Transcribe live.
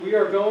We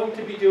are going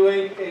to be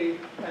doing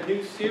a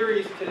new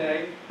series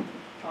today,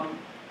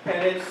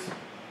 and it's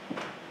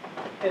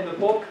in the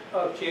book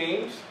of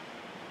James.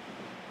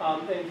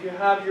 And if you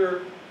have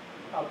your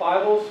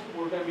Bibles,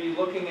 we're going to be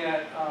looking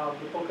at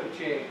the book of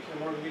James, and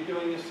we're going to be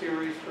doing this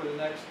series for the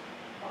next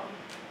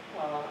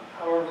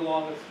however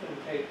long it's going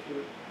to take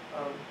to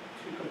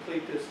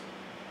complete this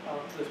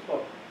this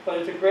book. But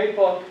it's a great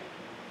book.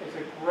 It's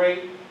a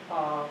great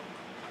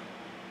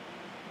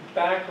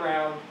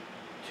background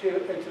to.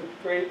 It's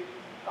a great,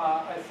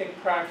 I think,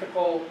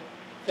 practical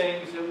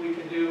things that we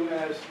can do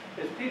as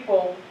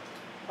people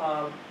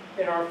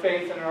in our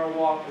faith and our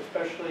walk,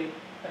 especially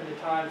in the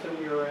times that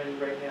we are in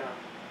right now.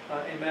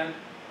 Amen.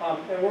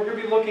 And we're going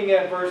to be looking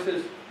at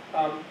verses,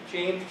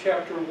 James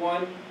chapter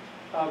 1,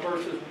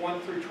 verses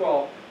 1 through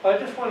 12. But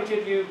I just want to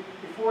give you,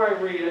 before I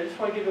read, I just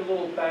want to give you a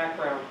little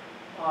background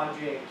on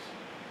James.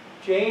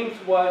 James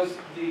was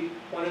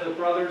one of the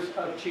brothers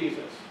of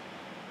Jesus.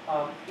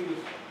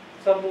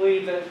 Some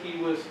believe that he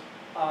was,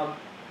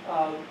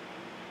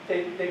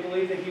 they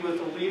believe that he was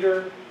the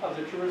leader of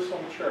the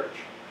Jerusalem church.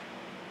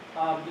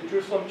 The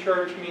Jerusalem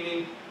church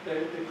meaning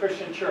the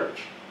Christian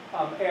church.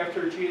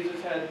 After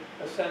Jesus had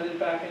ascended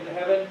back into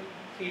heaven,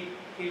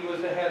 he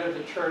was the head of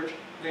the church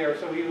there.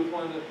 So he was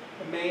one of the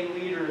main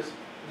leaders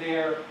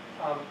there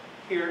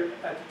here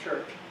at the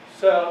church.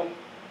 So,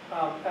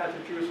 at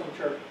the Jerusalem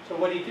church. So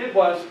what he did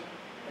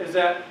is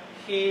that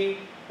he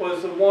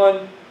was the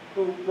one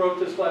who wrote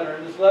this letter.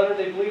 And this letter,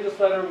 they believe this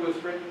letter was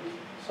written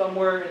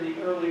somewhere in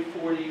the early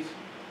 40s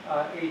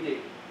AD.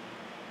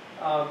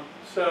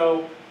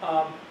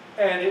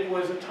 And it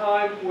was a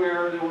time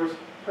where there was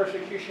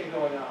persecution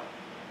going on.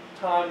 A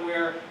time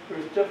where there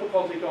was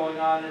difficulty going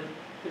on, and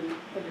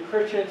the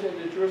Christians in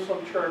the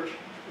Jerusalem church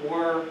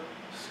were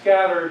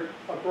scattered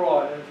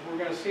abroad. And we're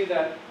going to see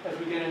that as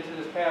we get into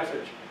this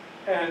passage.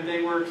 And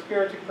they were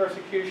experiencing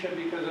persecution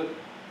because of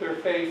their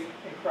faith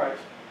in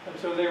Christ. And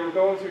so they were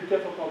going through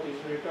difficulties,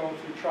 they were going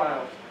through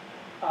trials.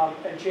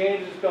 And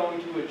James is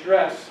going to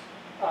address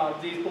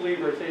these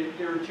believers.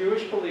 They're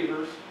Jewish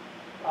believers,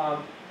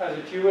 has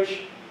a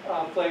Jewish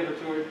flavor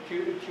to it,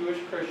 Jewish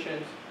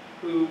Christians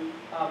who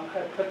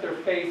have put their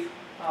faith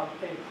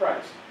in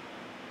Christ.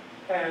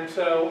 And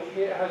so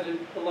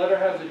the letter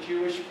has a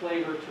Jewish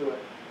flavor to it.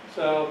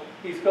 So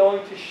he's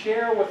going to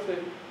share with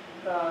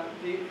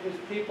his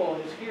people,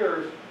 his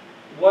hearers,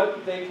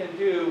 what they can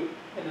do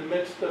in the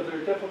midst of their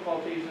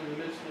difficulties, in the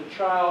midst of the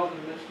trials, in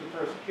the midst of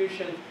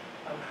persecution,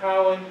 on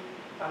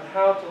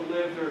how to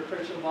live their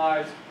Christian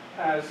lives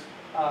as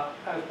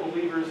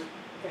believers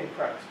in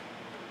Christ.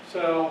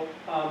 So,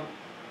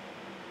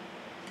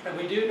 and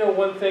we do know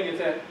one thing is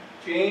that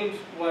James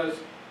was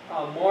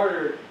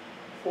martyred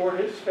for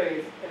his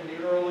faith in the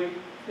early.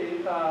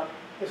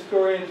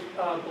 Historians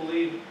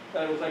believe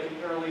that it was like in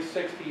the early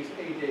 60s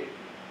AD,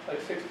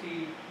 like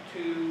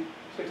 62,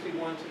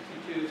 61,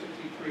 62,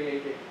 63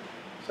 AD.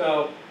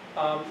 So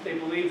they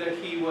believe that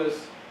he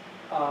was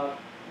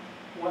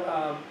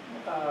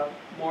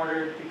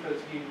martyred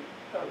because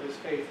of his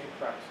faith in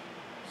Christ.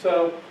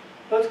 So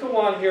let's go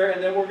on here,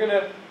 and then we're going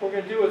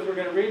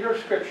to read our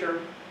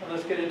scripture, and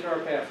let's get into our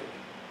passage.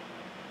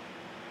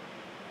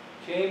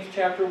 James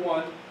chapter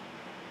 1,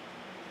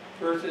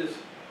 verses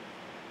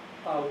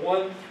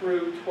 1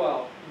 through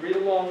 12. Read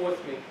along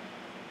with me.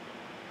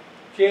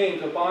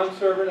 James, a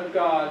bondservant of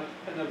God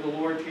and of the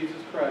Lord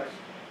Jesus Christ,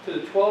 to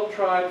the 12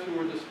 tribes who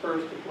were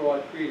dispersed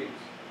abroad, greetings.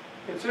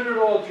 Consider it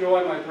all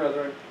joy, my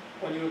brethren,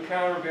 when you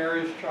encounter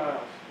various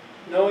trials,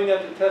 knowing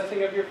that the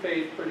testing of your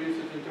faith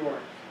produces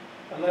endurance.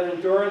 And let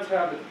endurance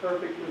have its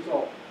perfect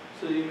result,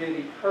 so that you may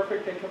be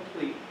perfect and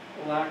complete,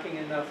 lacking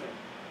in nothing.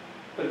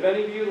 But if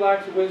any of you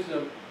lacks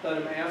wisdom, let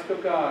him ask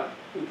of God,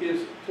 who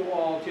gives to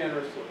all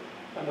generously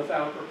and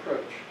without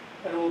reproach,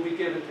 and it will be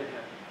given to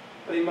him.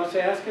 But he must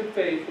ask in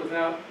faith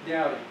without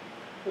doubting.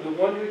 For the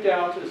one who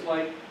doubts is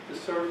like the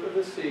surf of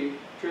the sea,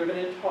 driven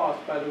and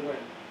tossed by the wind.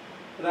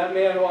 For that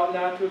man ought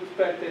not to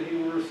expect that he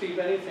will receive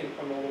anything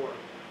from the Lord,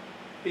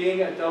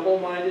 being a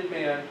double-minded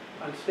man,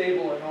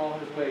 unstable in all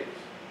his ways.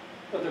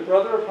 But the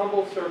brother of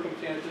humble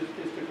circumstances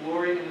is to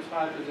glory in his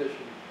high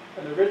position,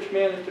 and the rich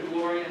man is to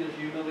glory in his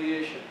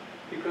humiliation,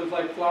 because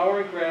like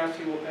flowering grass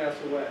he will pass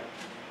away.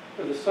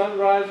 For the sun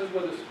rises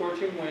with a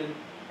scorching wind,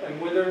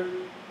 and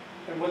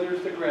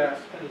withers the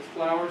grass, and its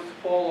flowers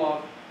fall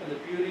off, and the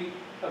beauty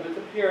of its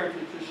appearance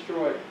is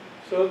destroyed.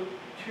 So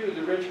too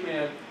the rich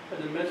man,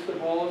 in the midst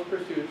of all his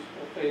pursuits,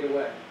 will fade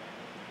away.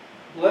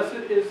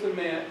 Blessed is a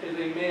man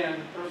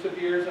who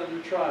perseveres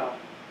under trial,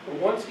 for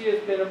once he has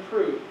been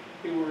approved,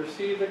 he will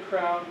receive the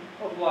crown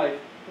of life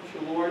which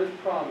the Lord has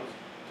promised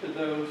to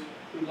those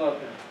who love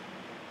him.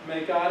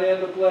 May God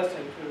add the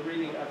blessing to the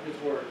reading of his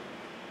word.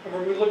 And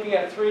we'll be looking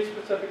at 3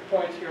 specific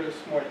points here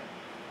this morning.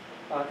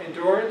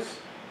 Endurance,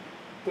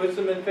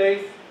 wisdom and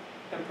faith,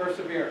 and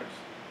perseverance.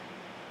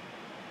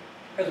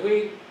 As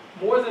we,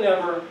 more than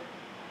ever,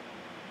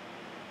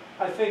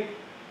 I think,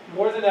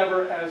 more than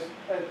ever as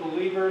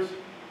believers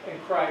in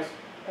Christ,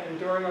 and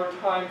during our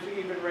times,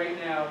 even right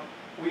now,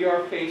 we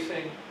are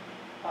facing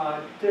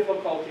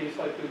difficulties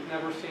like we've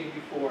never seen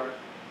before.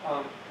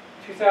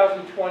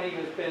 2020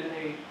 has been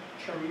a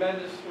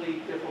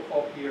tremendously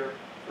difficult year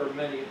for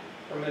many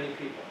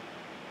people.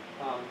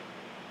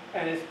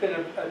 And it's been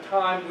a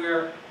time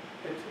where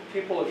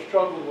people have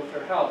struggled with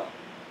their health,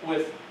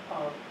 with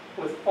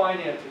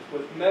finances,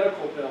 with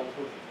medical bills,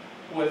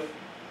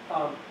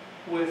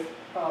 with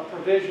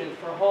provision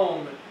for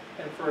home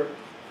and for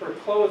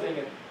clothing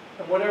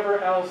and whatever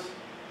else,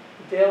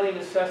 daily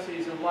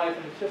necessities in life.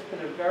 And it's just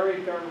been a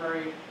very, very,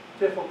 very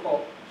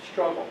difficult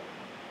struggle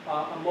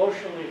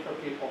emotionally for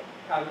people,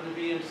 having to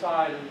be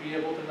inside and be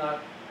able to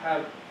not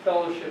have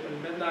fellowship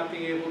and not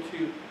being able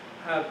to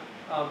have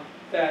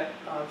that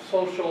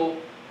social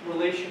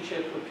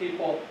relationships with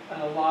people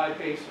on a live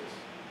basis.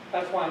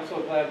 That's why I'm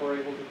so glad we're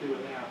able to do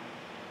it now.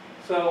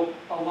 So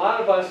a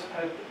lot of us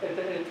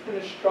it's been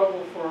a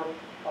struggle for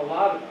a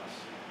lot of us.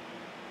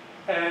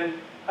 And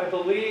I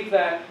believe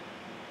that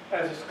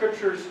as the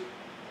scriptures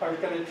are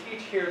going to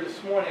teach here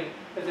this morning,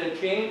 is that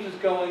James is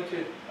going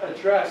to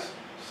address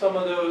some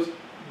of those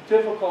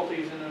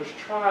difficulties and those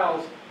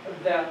trials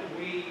that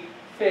we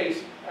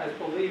face as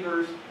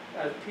believers,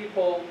 as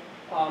people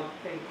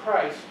in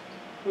Christ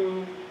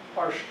who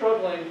are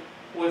struggling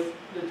with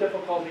the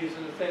difficulties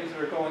and the things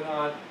that are going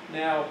on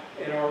now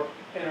in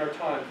our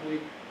times.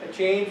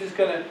 James is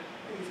going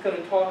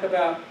to talk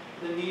about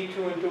the need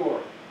to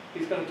endure.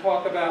 He's going to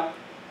talk about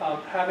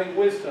having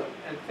wisdom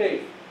and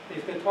faith.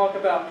 He's going to talk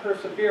about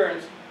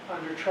perseverance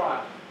under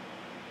trial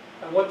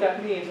and what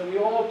that means. And we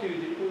all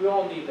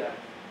need that.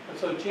 And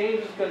so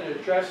James is going to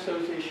address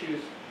those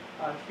issues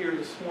here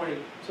this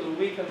morning so that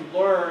we can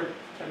learn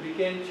and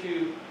begin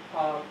to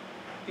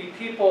be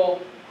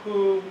people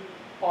who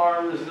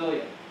are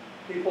resilient,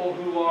 people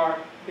who are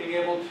being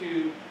able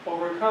to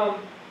overcome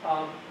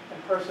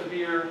and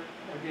persevere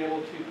and be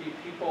able to be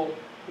people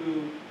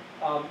who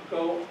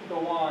go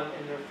on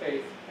in their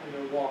faith and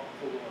their walk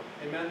with the Lord.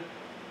 Amen?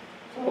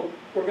 So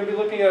we're going to be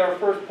looking at our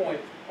first point,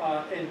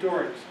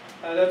 endurance.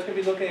 That's going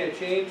to be looking at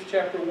James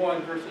chapter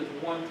 1, verses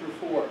 1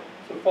 through 4.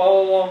 So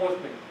follow along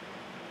with me.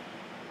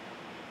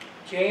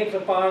 James, a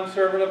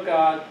bondservant of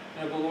God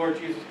and of the Lord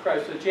Jesus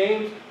Christ. So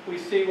James, we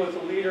see, was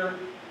the leader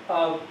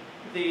of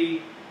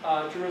the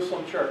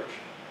Jerusalem church.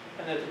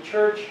 And that the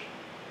church,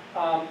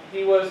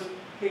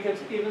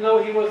 even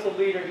though he was the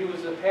leader, he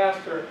was a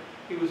pastor,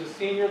 he was a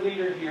senior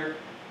leader here,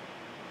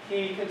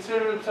 he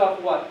considered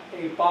himself what?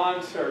 A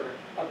bondservant.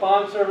 A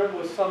bondservant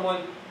was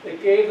someone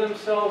that gave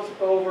themselves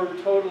over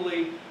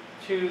totally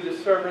to the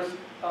service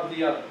of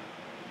the other.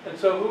 And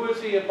so who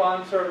is he a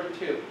bondservant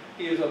to?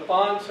 He is a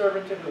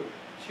bondservant to who?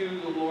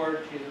 To the Lord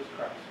Jesus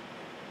Christ.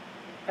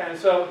 And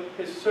so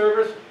his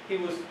service, he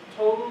was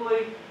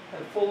totally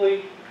and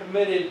fully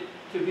committed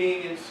to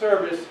being in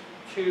service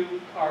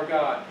to our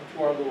God and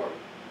to our Lord.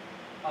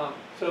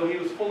 So he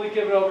was fully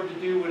given over to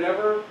do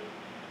whatever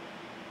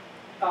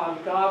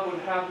God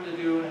would have him to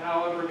do and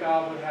however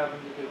God would have him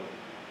to do it.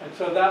 And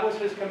so that was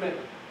his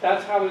commitment.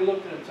 That's how he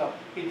looked at himself.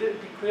 He did,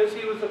 because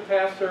he was the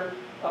pastor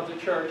of the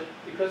church,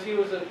 because he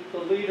was the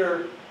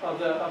leader of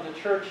the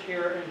church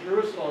here in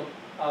Jerusalem,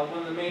 one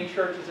of the main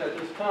churches at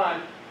this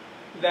time,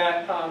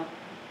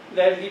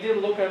 that he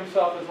didn't look at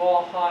himself as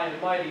all high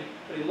and mighty,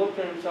 but he looked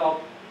at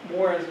himself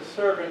more as a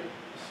servant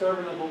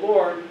of the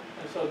Lord,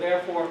 and so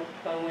therefore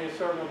not only a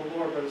servant of the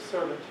Lord, but a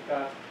servant to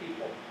God's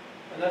people.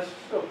 And that's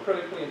so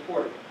critically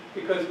important,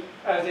 because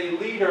as a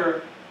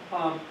leader,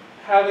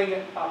 having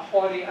a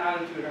haughty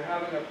attitude or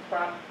having a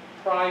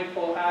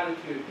prideful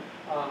attitude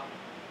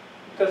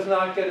does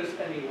not get us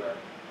anywhere.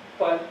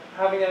 But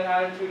having an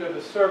attitude of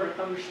a servant,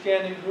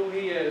 understanding who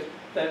he is,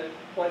 that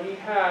what he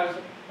has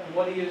and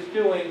what he is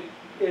doing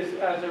is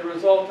as a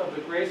result of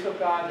the grace of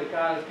God that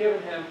God has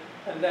given him,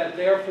 and that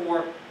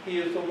therefore he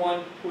is the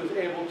one who is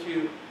able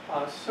to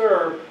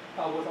serve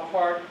with a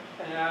heart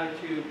and an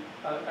attitude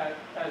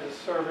as a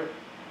servant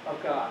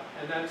of God.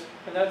 And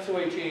that's the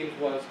way James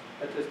was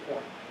at this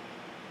point.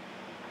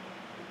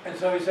 And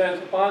so he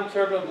says,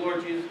 bondservant of the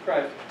Lord Jesus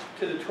Christ,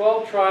 to the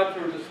 12 tribes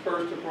who were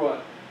dispersed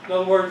abroad. In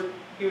other words,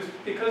 he was,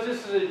 because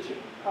this is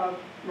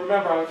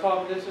remember I was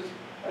talking, this is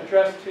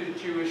addressed to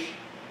Jewish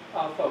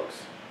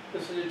folks.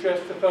 This is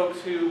addressed to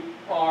folks who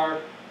are,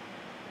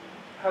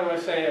 how do I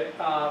say it,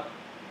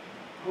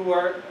 who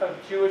are of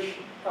Jewish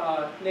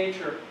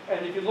nature.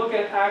 And if you look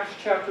at Acts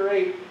chapter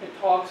 8, it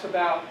talks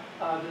about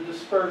the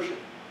dispersion.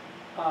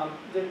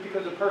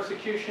 Because of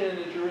persecution in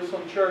the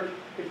Jerusalem church,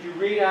 if you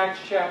read Acts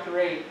chapter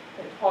 8, it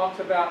talks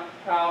about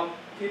how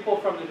people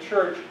from the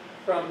church,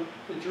 from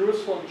the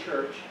Jerusalem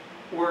church,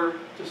 were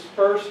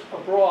dispersed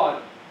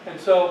abroad. And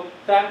so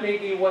that may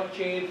be what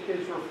James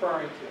is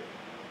referring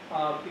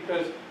to,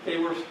 because they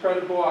were spread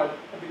abroad.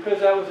 And because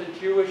that was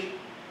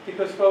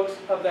because folks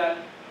of that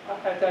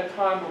at that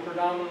time were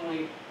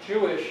predominantly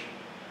Jewish,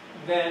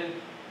 then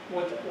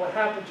what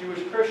happened,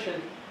 Jewish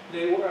Christians,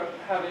 they were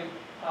having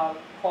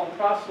called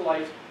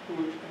proselytes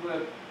who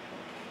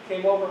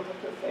came over and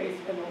put their faith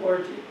in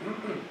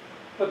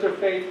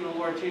the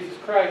Lord Jesus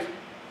Christ.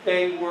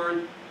 They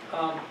were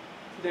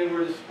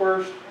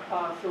dispersed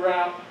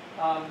throughout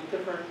the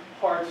different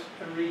parts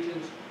and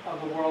regions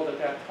of the world at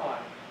that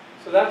time.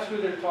 So that's who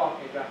they're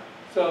talking about.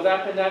 So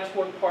that's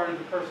what part of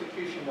the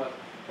persecution was,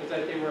 is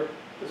that they were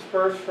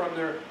dispersed from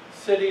their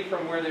city,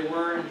 from where they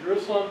were in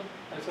Jerusalem,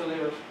 and so they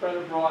were spread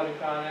abroad and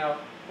gone out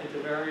into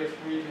various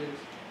regions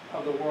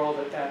of the world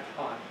at that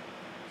time.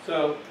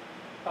 So,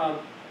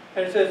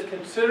 and it says,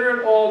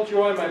 "Consider it all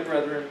joy, my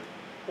brethren,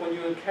 when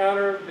you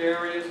encounter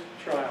various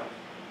trials."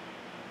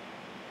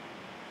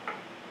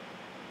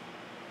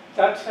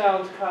 That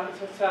sounds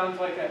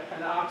like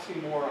an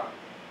oxymoron,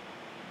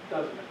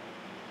 doesn't it?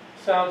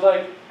 Sounds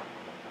like,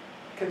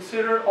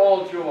 consider it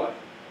all joy.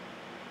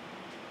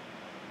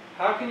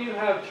 How can you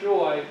have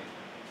joy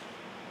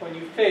when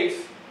you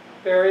face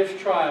various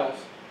trials,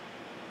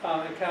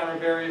 encounter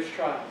various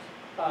trials,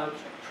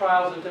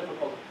 trials and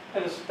difficulties?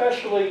 And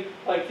especially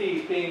like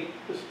these, being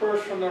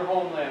dispersed from their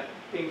homeland,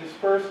 being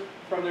dispersed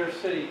from their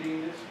city,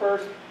 being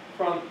dispersed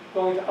from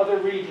going to other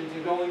regions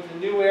and going to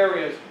new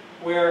areas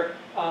where,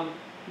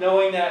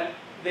 knowing that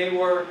they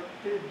were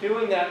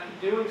doing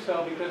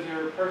so because they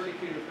were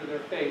persecuted for their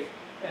faith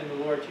in the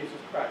Lord Jesus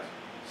Christ.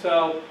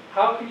 So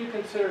how can you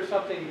consider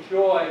something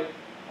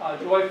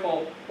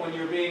joyful when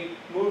you're being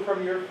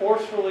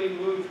forcefully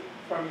moved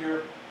from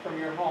your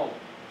home,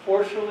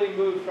 forcefully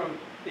moved from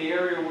the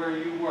area where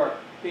you were,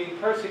 being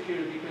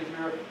persecuted because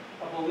you're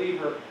a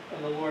believer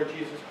in the Lord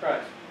Jesus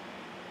Christ?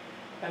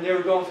 And they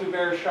were going through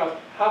various trials.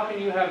 How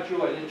can you have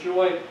joy? The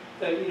joy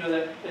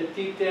that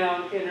deep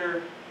down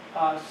inner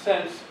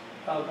sense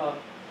of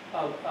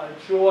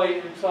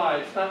joy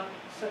inside.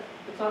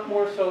 It's not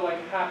more so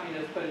like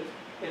happiness, but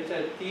it's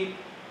a deep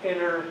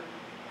inner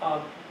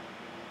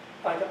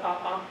like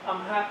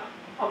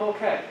I'm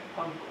okay.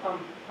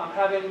 I'm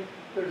having.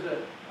 There's a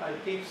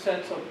deep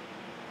sense of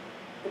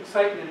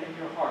excitement in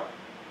your heart,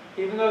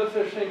 even though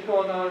there's things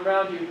going on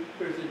around you.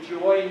 There's a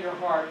joy in your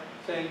heart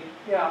saying,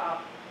 "Yeah,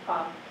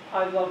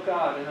 I love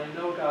God, and I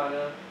know God,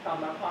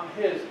 and I'm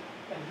His,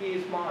 and He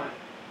is mine."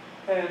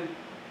 And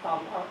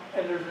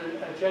there's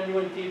a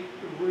genuine,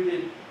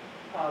 deep-rooted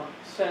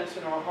sense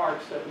in our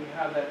hearts that we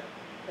have that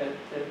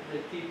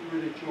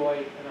deep-rooted joy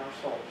in our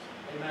souls.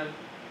 Amen.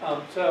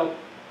 So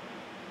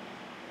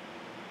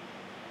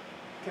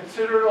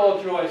consider it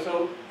all joy.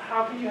 So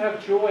how can you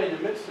have joy in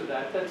the midst of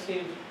that? That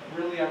seems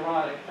really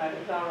ironic.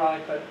 It's not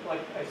ironic, but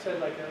like I said,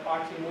 like an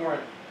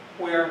oxymoron,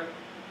 where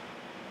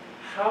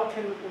how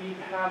can we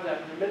have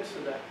that in the midst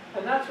of that?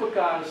 And that's what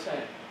God is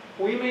saying.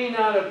 We may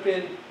not have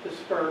been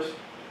dispersed.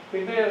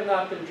 We may have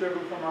not been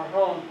driven from our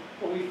home,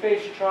 but we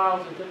face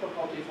trials and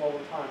difficulties all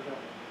the time, don't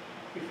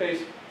we? We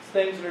face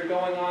things that are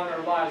going on in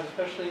our lives,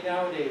 especially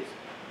nowadays,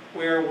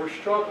 where we're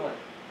struggling.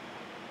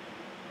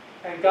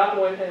 And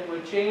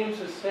what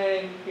James is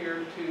saying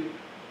here to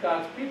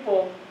God's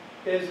people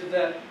is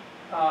that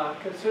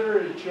consider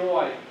it a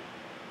joy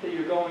that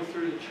you're going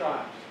through the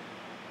trials.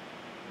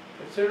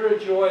 Consider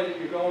it a joy that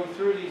you're going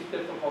through these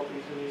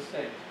difficulties and these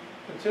things.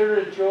 Consider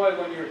it a joy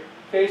when you're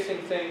facing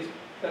things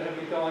that have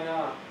been going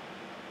on.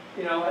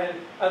 And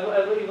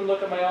I even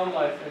look at my own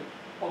life, and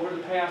over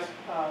the past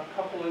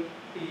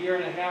a year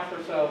and a half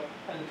or so,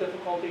 and the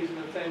difficulties and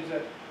the things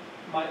that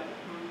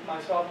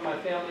myself and my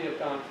family have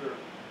gone through.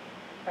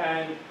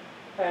 And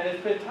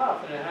it's been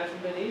tough, and it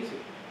hasn't been easy.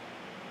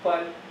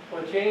 But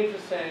what James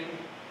is saying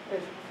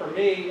is, for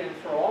me and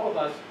for all of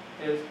us,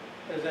 is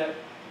that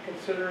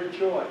consider it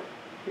joy.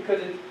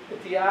 Because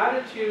it's the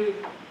attitude,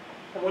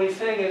 and what he's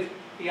saying is,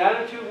 the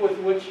attitude with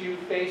which you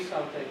face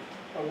something,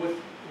 or with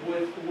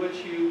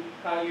which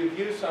how you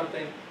view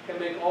something, can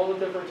make all the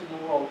difference in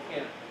the world,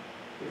 can't it?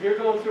 If you're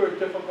going through a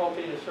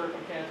difficulty in a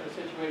circumstance, a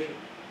situation,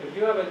 if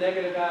you have a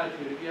negative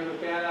attitude, if you have a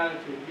bad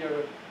attitude, if you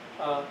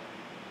have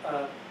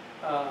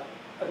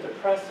a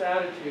depressed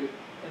attitude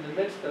in the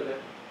midst of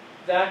it,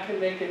 that can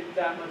make it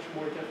that much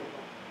more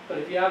difficult. But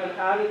if you have an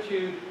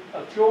attitude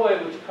of joy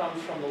which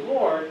comes from the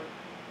Lord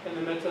in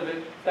the midst of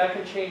it, that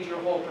can change your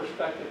whole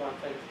perspective on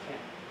things, can't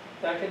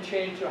it? That can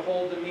change the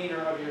whole demeanor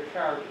of your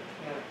character,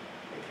 can't it?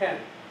 It can.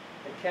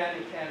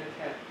 It can.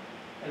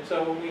 And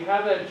so when we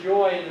have that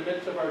joy in the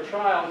midst of our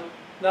trials,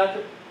 that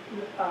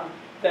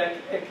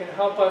it can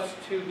help us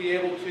to be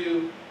able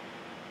to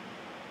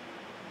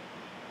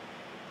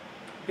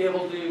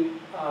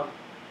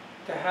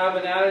have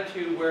an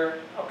attitude where,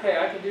 okay,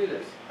 I can do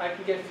this. I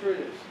can get through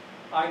this.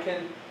 I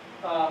can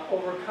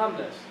overcome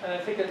this. And I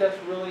think that's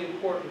really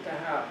important to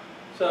have.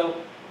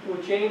 So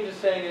what James is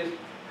saying is,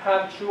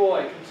 have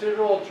joy.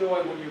 Consider all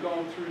joy when you're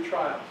going through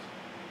trials.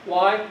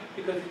 Why?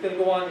 Because he's going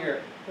to go on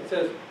here. It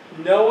says,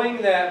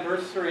 knowing that,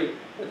 verse 3,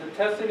 that the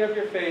testing of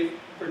your faith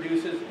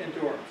produces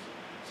endurance.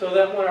 So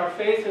that when our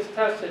faith is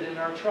tested in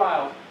our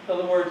trials, in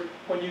other words,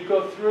 when you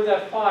go through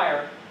that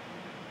fire,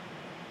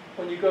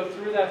 and you go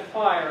through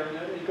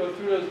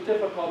those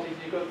difficulties,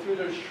 you go through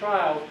those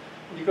trials,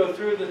 and you go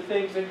through the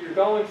things that you're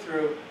going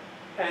through,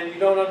 and you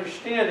don't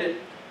understand it,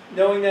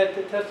 knowing that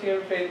the testing of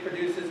your faith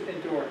produces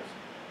endurance.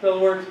 In other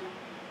words,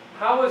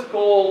 how is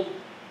gold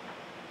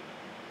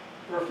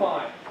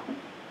refined?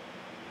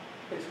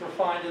 It's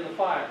refined in the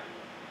fire.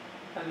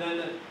 And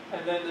then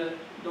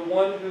the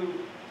one who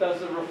does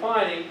the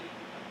refining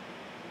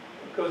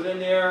goes in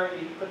there,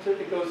 he puts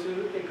it goes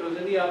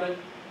in the oven,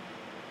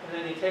 and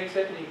then he takes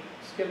it and he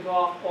skims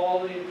off all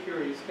the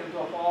impurities, skims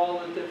off all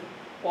the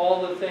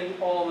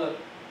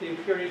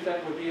impurities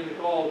that would be in the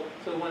gold,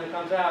 so when it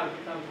comes out, it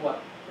becomes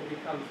what? It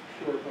becomes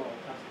pure gold,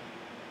 doesn't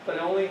it? But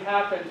it only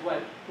happens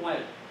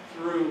when?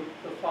 Through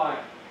the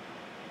fire.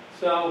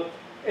 So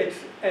it's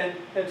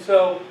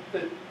so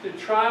the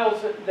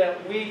trials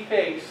that we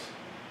face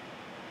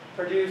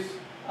produce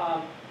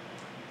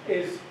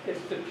is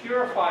to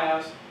purify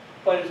us,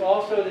 but it's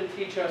also to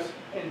teach us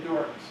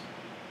endurance.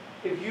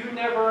 If you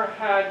never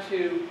had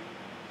to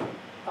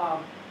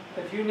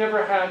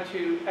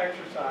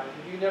exercise,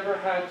 if you never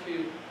had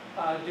to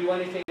do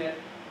anything that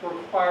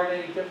required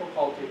any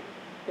difficulty,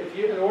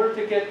 in order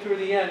to get through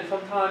the end,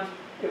 sometimes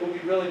it would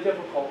be really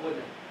difficult,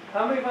 wouldn't it?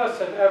 How many of us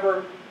have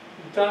ever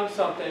done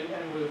something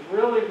and it was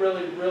really,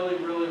 really, really,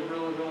 really,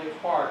 really, really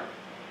hard,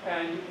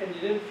 and you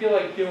didn't feel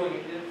like doing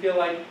it, you didn't feel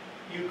like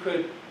you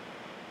could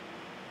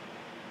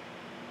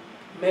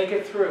make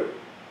it through.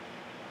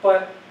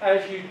 But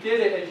as you did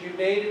it, as you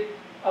made it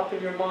up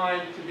in your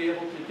mind to be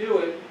able to do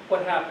it,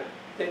 what happened?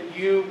 That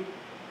you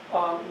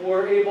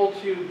were able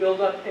to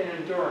build up an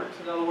endurance.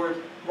 In other words,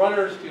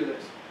 runners do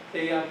this.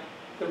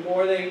 The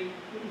more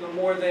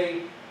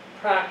they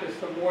practice,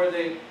 the more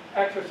they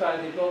exercise,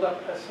 they build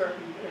up a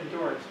certain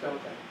endurance, don't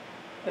they?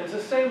 And it's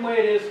the same way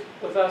it is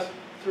with us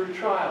through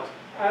trials.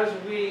 As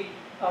we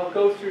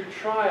go through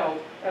trials,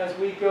 as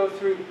we go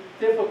through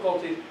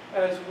difficulties,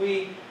 as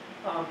we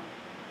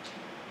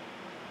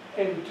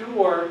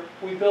endure,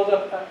 we build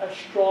up a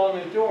strong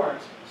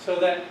endurance, so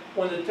that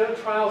when the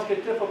trials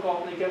get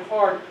difficult and they get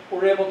hard,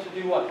 we're able to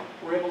do what?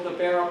 We're able to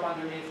bear up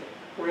underneath it.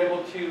 We're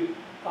able to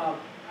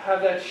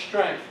have that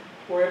strength.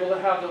 We're able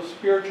to have those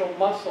spiritual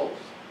muscles,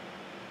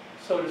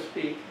 so to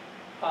speak,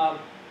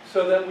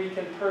 so that we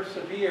can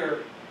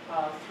persevere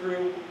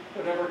through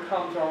whatever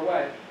comes our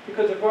way.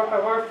 Because if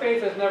our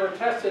faith is never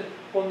tested,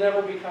 we'll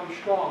never become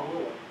strong,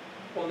 will we?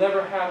 We'll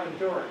never have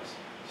endurance.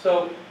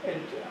 So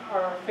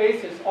our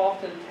faith is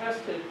often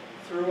tested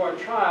through our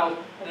trials,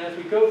 and as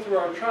we go through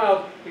our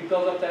trials, we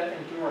build up that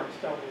endurance,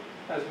 don't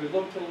we? As we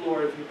look to the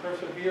Lord, as we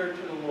persevere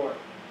to the Lord,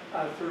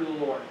 through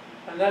the Lord.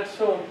 And that's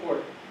so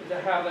important,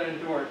 to have that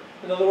endurance.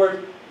 In other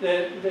words,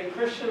 the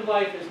Christian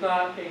life is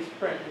not a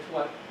sprint. It's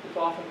what? It's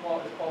often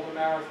called a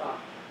marathon.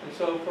 And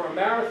so for a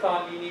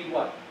marathon, you need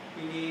what?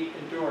 You need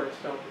endurance,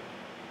 don't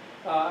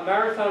you? A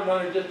marathon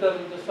runner just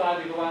doesn't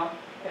decide to go out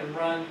and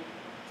run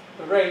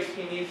the race.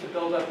 He needs to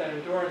build up that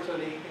endurance so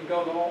that he can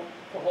go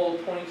the whole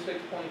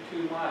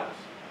 26.2 miles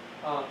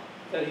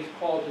that he's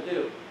called to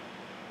do.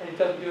 And he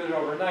doesn't do it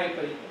overnight,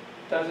 but he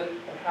does it.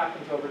 It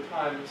happens over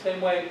time. In the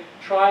same way,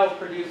 trials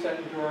produce that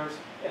endurance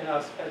in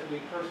us as we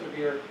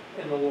persevere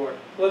in the Lord.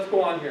 So let's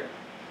go on here.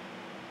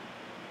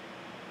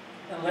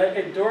 And let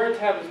endurance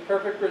have its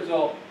perfect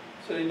result,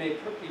 so they may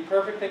be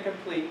perfect and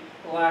complete,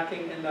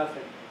 lacking in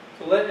nothing.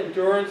 So let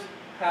endurance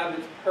have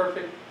its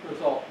perfect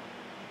result.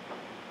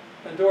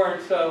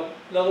 Endurance, so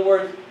in other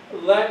words,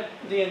 let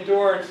the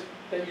endurance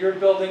that you're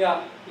building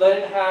up, let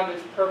it have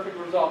its perfect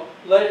result.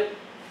 Let it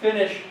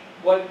finish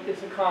what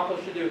it's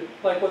accomplished to do.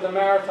 Like with a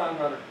marathon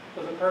runner,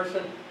 with a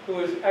person who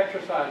is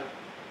exercising.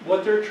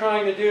 What they're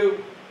trying to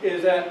do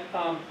is that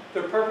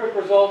their perfect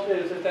result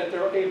is that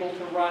they're able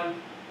to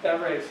run that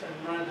race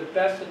and run the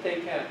best that they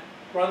can.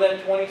 Run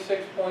that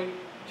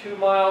 26.2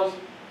 miles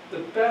the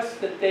best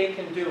that they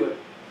can do it.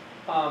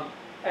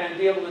 And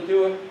be able to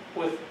do it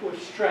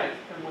with strength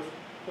and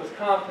with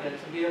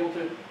confidence, and be able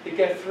to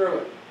get through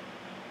it.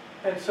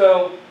 And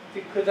so,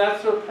 because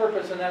that's their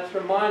purpose, and that's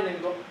their mind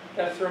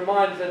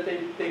that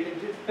they can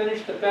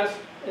finish the best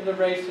in the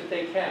race that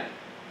they can.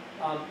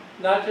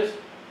 Not just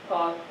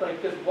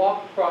just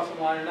walk across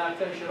the line and not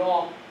finish it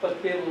all, but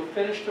to be able to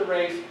finish the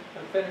race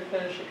and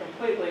finish it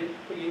completely.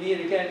 But you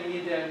need that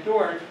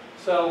endurance.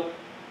 So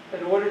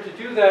in order to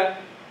do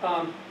that,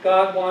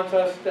 God wants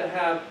us to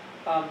have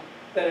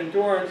that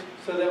endurance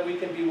so that we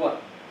can be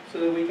what? So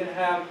that we can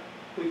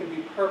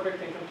be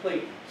perfect and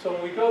complete. So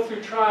when we go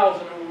through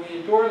trials and when we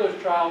endure those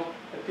trials,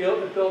 it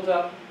builds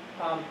up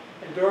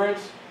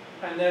endurance,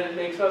 and then it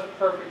makes us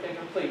perfect and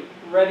complete.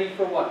 Ready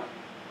for what?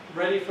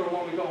 Ready for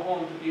when we go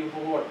home to be with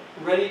the Lord.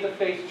 Ready to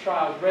face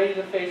trials. Ready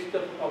to face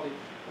difficulties.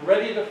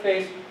 Ready to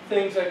face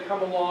things that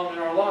come along in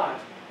our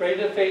lives. Ready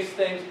to face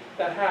things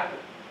that happen.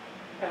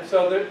 And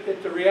so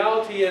the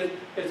reality is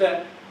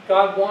that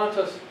God wants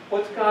us.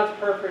 What's God's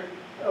purpose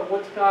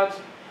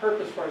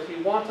for us? He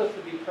wants us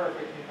to be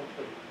perfect and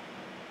complete.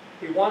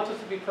 He wants us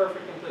to be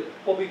perfect and complete.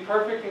 We'll be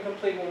perfect and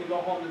complete when we go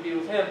home to be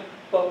with Him,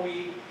 but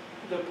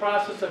the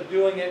process of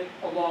doing it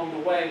along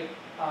the way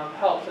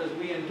helps as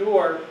we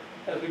endure,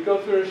 as we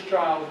go through those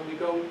trials, and we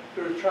go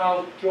through those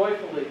trials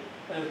joyfully,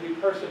 and as we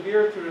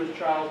persevere through those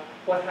trials,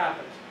 what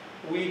happens?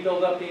 We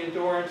build up the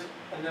endurance,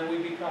 and then we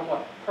become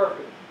what?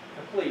 Perfect,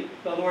 complete.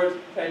 In other words,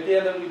 the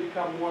idea that we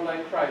become more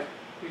like Christ,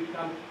 we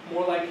become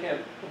more like Him,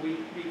 we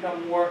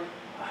become more.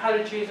 How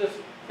did Jesus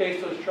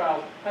face those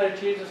trials? How did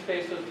Jesus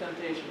face those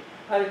temptations?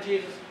 How did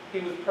Jesus? He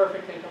was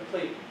perfect and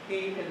complete.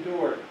 He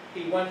endured.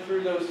 He went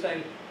through those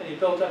things, and He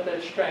built up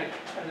that strength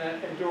and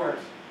that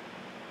endurance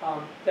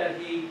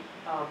that He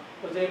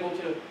was able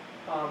to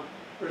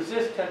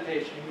resist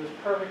temptation. He was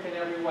perfect in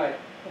every way,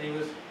 and he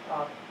was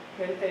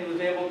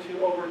able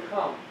to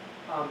overcome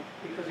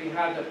because he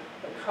had the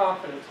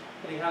confidence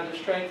and he had the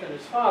strength in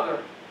his Father,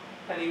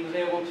 and he was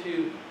able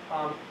to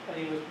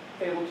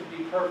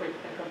be perfect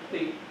and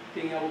complete,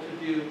 being able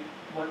to do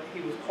what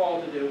he was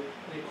called to do.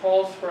 And he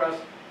calls for us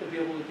to be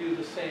able to do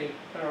the same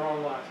in our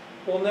own lives.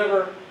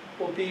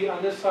 We'll be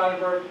on this side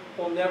of earth.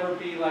 We'll never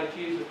be like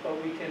Jesus,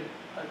 but we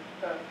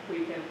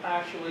can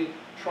actually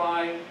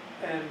try,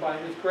 and by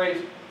His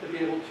grace, to be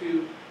able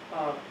to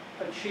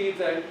achieve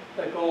that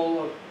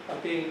goal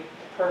of being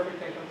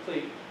perfect and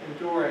complete,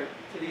 enduring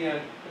to the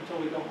end until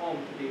we go home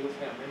to be with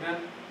Him.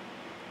 Amen?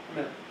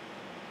 Amen.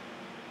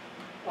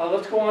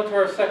 Let's go on to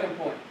our second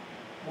point.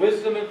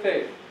 Wisdom and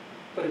faith.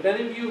 But if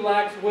any of you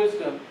lacks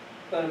wisdom,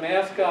 let him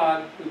ask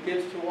God, who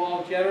gives to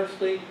all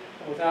generously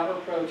and without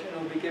reproach, and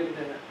it will be given to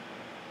him.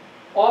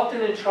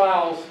 Often in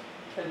trials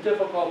and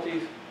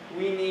difficulties,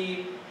 we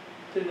need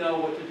to know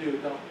what to do,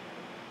 don't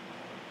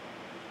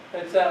we?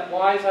 It's that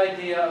wise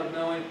idea of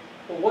knowing,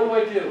 well, what do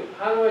I do?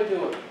 How do I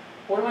do it?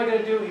 What am I going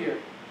to do here?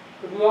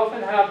 Because we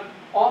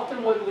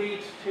often what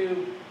leads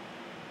to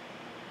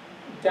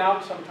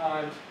doubt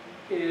sometimes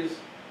is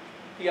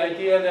the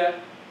idea that,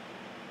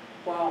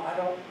 well, I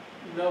don't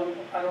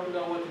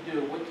know what to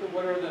do.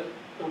 What are the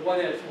what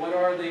ifs? What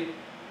are the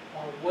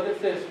what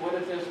if this? What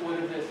if this? What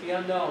if this? The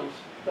unknowns.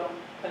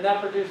 And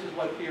that produces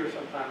what fear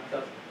sometimes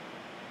does.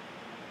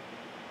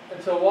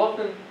 And so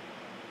often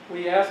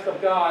we ask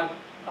of God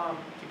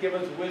to give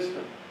us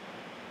wisdom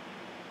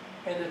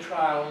in the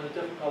trial and the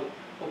difficulty.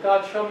 Well,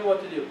 God, show me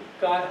what to do.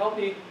 God, help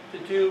me to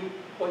do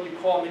what you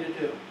call me to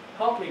do.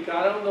 Help me,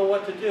 God. I don't know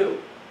what to do.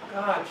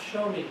 God,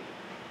 show me.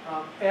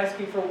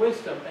 Asking for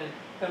wisdom.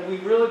 And we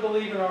really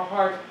believe in our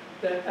hearts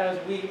that as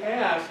we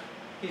ask,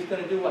 He's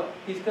going to do what?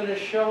 He's going to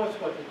show us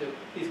what to do.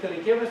 He's going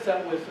to give us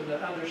that wisdom,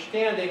 that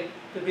understanding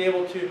to be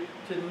able to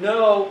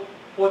know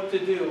what to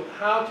do,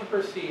 how to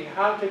proceed,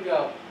 how to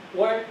go,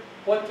 what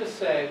to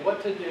say,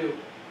 what to do,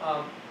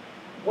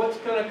 what's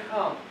going to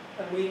come.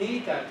 And we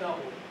need that, don't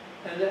we?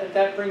 And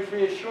that brings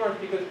reassurance,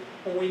 because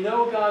when we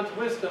know God's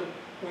wisdom,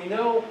 we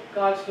know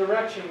God's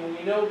direction, when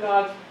we know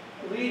God's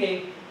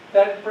leading,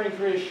 that brings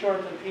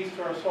reassurance and peace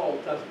to our soul,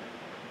 doesn't it?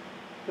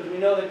 Because we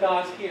know that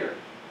God's here.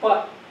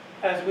 But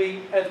as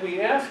we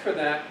ask for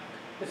that,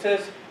 it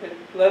says,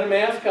 let him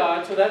ask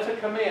God. So that's a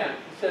command.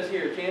 It says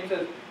here, James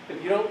says,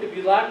 if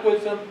you lack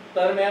wisdom,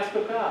 let him ask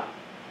of God.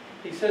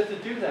 He says to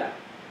do that.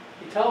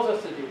 He tells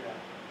us to do that.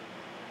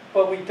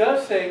 But we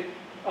does say,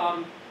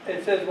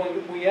 it says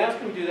when we ask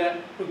him to do that,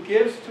 who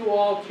gives to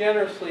all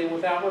generously and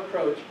without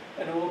reproach,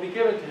 and it will be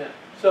given to him.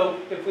 So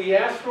if we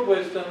ask for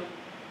wisdom,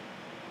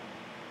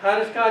 how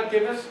does God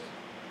give us?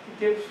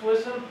 He gives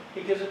wisdom.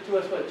 He gives it to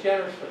us, what?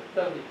 Generously,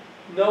 doesn't He?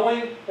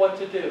 Knowing what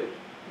to do,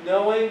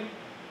 knowing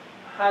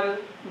how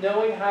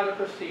to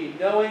proceed,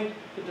 knowing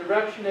the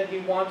direction that He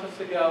wants us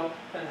to go,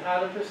 and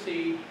how to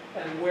proceed,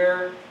 and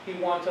where He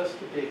wants us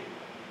to be.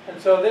 And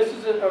so this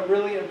is a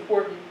really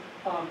important,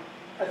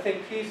 I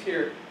think, piece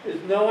here, is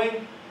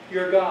knowing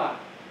your God.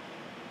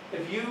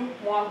 If you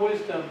want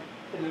wisdom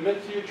in the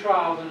midst of your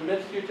trials, in the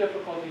midst of your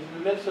difficulties,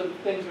 in the midst of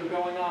things that are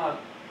going on,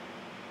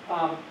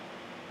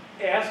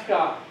 ask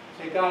God.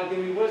 Say, God, give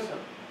me wisdom.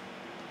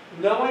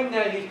 Knowing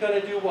that He's going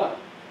to do what?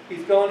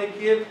 He's going to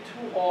give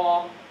to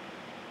all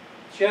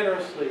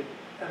generously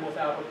and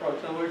without reproach.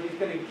 In other words, He's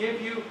going to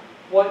give you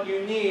what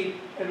you need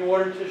in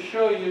order to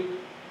show you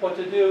what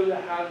to do,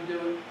 how to do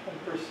it,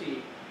 and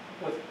proceed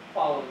with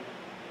following Him.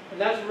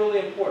 And that's really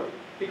important,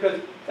 because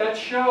that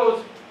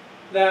shows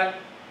that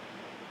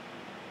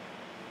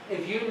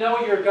if you know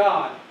your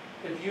God,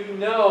 if you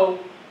know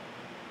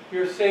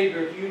your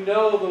Savior, if you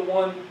know the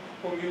one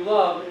whom you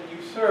love and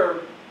you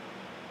serve,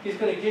 He's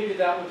going to give you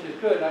that which is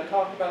good. I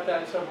talked about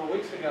that several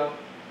weeks ago,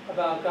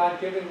 about God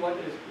giving what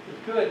is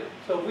good.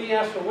 So if we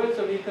ask for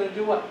wisdom, He's going to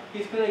do what?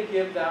 He's going to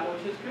give that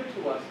which is good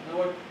to us. In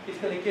other words, He's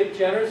going to give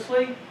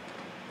generously,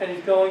 and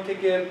He's going to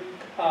give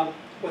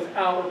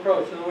without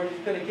reproach. In other words,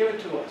 He's going to give it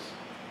to us.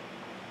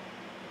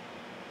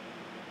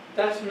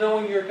 That's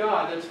knowing your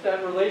God. That's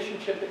that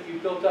relationship that you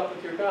built up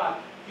with your God.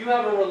 If you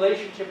have a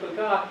relationship with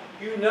God,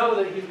 you know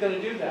that He's going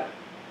to do that,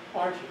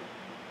 aren't you?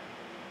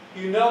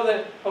 You know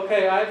that,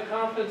 okay, I have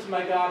confidence in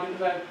my God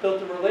because I've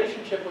built a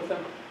relationship with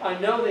Him. I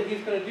know that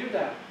He's going to do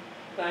that.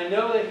 And I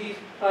know that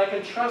I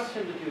can trust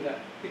Him to do that,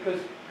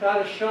 because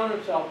God has shown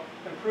Himself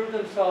and proved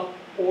Himself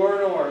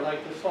o'er and o'er,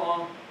 like the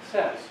song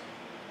says,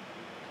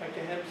 like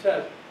the hymn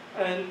says.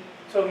 And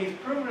so He's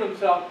proven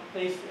Himself,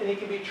 and He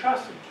can be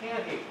trusted,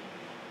 can't He?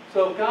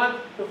 So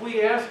God, if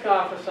we ask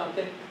God for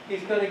something,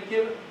 He's going to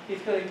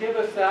give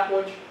us that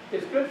which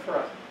is good for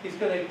us. He's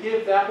going to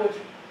give that which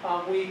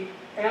we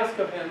ask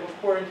of Him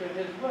according to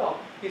His will.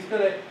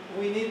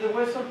 We need the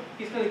wisdom.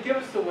 He's going to give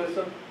us the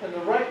wisdom and the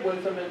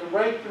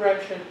right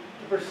direction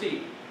to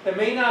proceed. It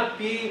may not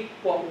be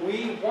what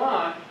we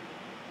want.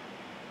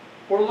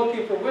 We're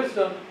looking for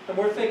wisdom, and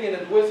we're thinking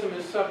that wisdom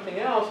is something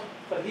else,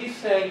 but He's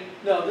saying,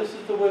 no, this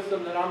is the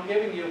wisdom that I'm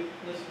giving you, and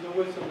this is the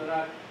wisdom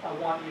that I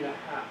want you to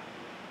have.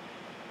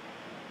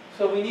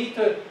 So we need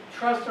to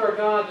trust our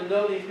God to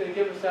know that He's going to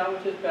give us that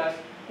which is best,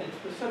 and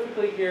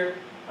specifically here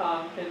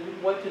in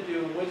what to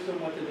do, and wisdom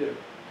what to do.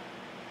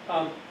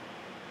 But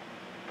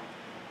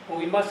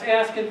we must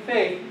ask in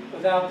faith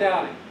without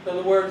doubting. In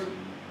other words,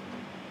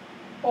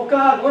 oh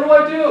God, what do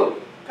I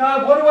do?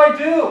 God, what do I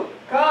do?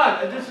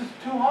 God, this is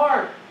too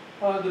hard.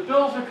 The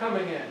bills are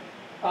coming in.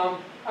 I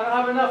don't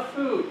have enough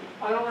food.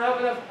 I don't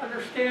have enough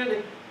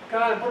understanding.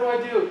 God, what do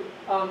I do?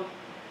 I'm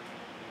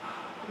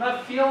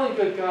not feeling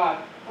good,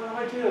 God. What do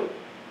I do?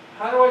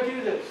 How do I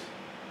do this?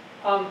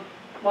 I'm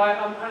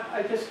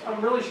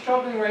really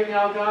struggling right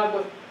now,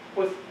 God,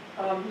 with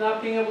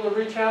not being able to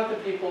reach out to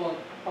people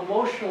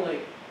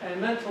emotionally and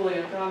mentally,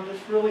 and I'm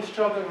just really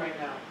struggling right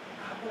now.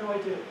 God, what do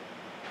I do?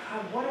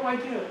 God, what do I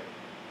do?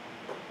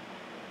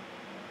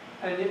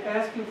 And you're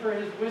asking for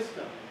His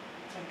wisdom.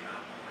 Say, God,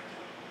 what do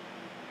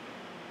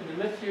I do? In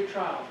the midst of your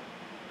trial.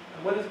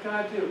 And what does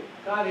God do?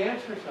 God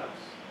answers us,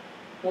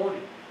 won't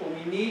He? But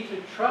we need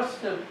to trust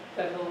Him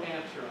that He'll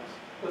answer us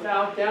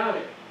without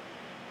doubting.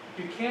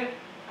 You can't.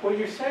 What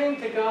you're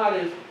saying to God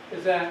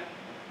is that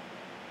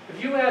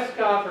if you ask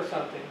God for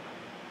something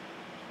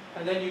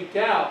and then you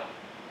doubt,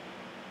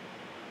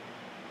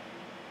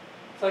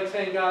 it's like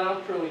saying, God, I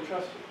don't truly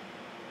trust you.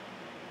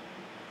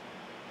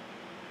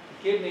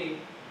 Give me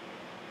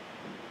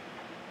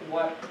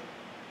what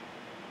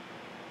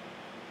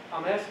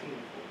I'm asking you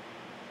for.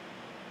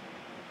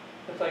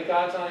 It's like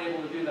God's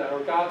unable to do that, or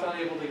God's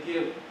unable to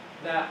give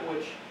that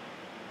which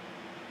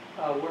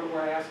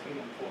we're asking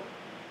Him for.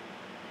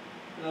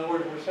 In other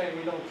words, we're saying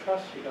we don't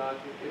trust you, God,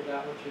 to give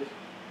that which is,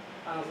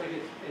 I don't think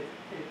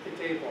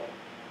it's able,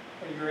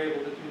 or you're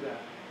able to do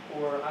that.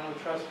 Or I don't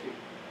trust you,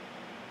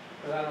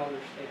 because I don't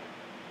understand.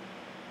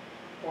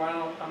 Or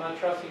I'm not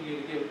trusting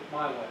you to give it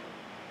my way.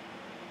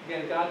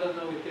 Again, God doesn't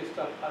always give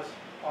stuff us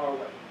our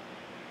way.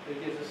 He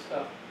gives us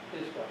stuff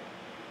His way.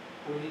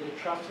 We need to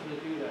trust Him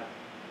to do that.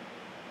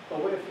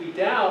 But if we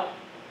doubt,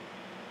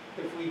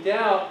 and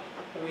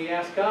we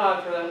ask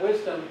God for that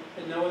wisdom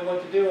and knowing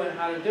what to do and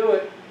how to do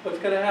it, what's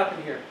going to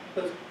happen here?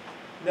 Let's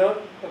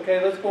go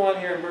on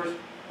here in verse.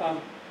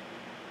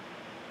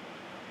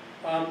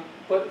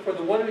 But for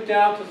the one who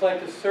doubts is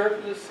like the surf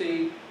of the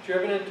sea,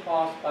 driven and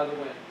tossed by the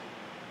wind.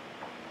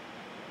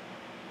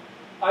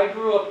 I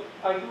grew up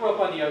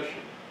on the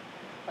ocean.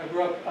 I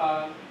grew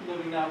up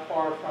living not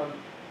far from,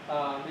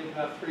 maybe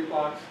about 3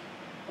 blocks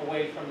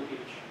away from the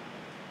beach.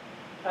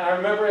 And I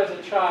remember as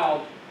a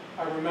child,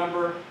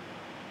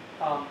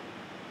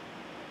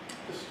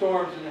 the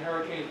storms and the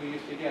hurricanes we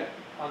used to get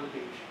on the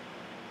beach.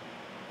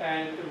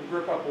 And it would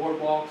rip up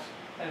boardwalks,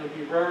 and it would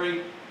be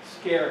very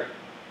scary.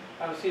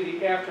 I would see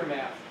the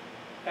aftermath,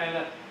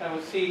 and I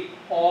would see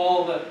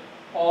all the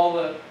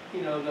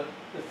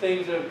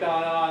things that have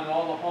gone on, and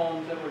all the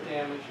homes that were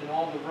damaged, and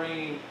all the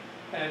rain,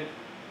 and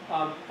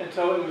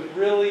so it was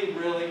really,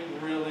 really,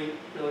 really,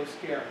 really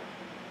scary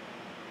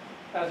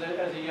as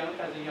a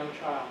young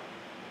child.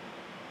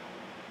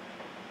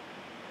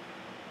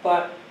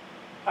 But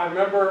I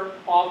remember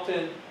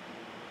often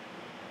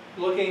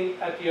looking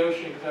at the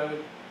ocean, because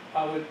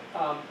I would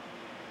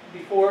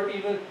before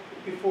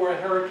a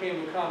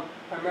hurricane would come,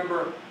 I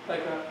remember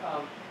like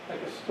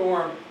a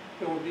storm.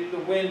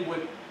 The wind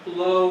would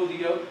blow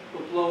the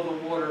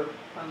water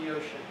on the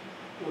ocean.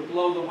 It would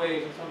blow the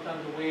waves, and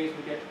sometimes the waves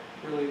would get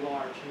really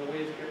large, and the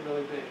waves would get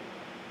really big.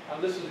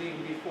 This is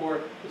even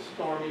before the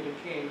storm even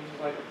came. This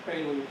is like a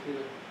prelude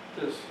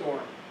to the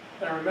storm.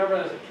 And I remember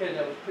as a kid,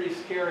 that was pretty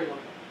scary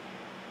looking.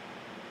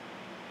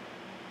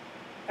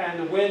 And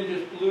the wind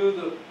just blew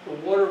the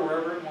water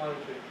wherever it wanted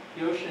to.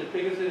 The ocean, as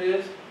big as it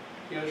is,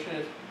 the ocean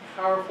as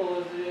powerful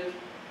as it is,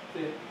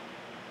 the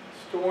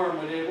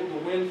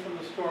wind from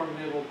the storm would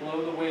be able to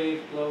blow the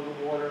waves, blow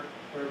the water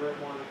wherever it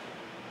wanted to.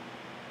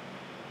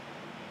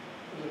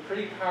 It was a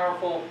pretty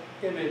powerful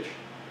image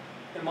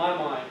in my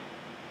mind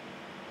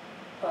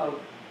of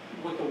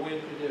what the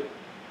wind could do.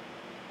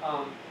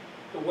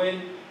 The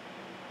wind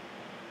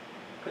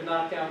could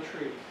knock down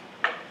trees.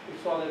 We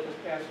saw that this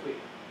past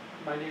week.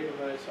 In my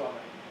neighborhood, I saw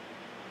that.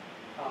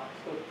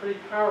 So it's pretty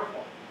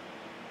powerful.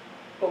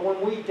 But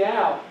when we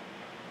doubt,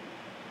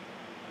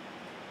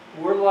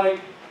 we're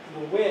like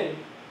the wind,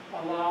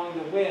 allowing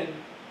the wind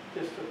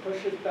just to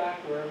push us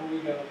back wherever we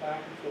go,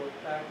 back and forth,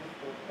 back and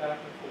forth, back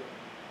and forth,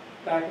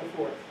 back and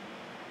forth.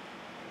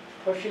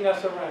 Pushing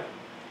us around.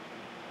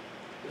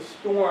 The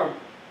storm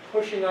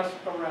pushing us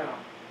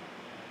around.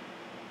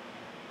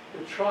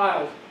 The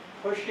trials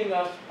pushing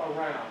us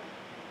around.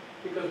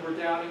 Because we're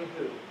doubting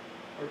who?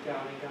 We're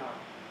doubting God.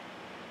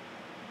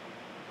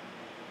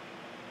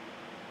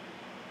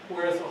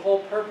 Whereas the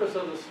whole purpose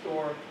of the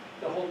storm,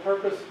 the whole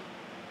purpose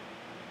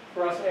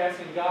for us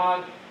asking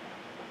God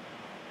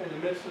in the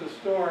midst of the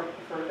storm,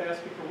 for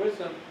asking for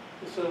wisdom,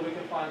 is so that we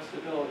can find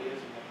stability, isn't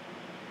it?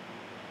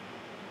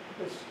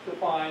 It's to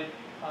find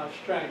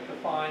strength, to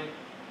find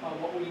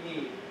what we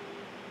need.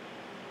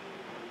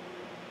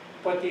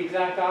 But the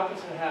exact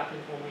opposite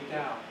happens when we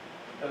doubt,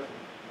 doesn't it?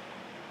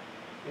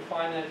 We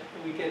find that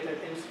we get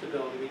that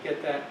instability, we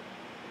get that,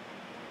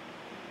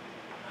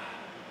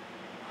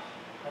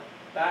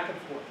 back and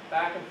forth,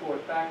 back and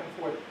forth, back and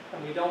forth,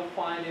 and we don't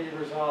find any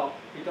resolve.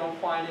 We don't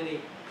find any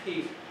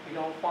peace. We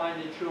don't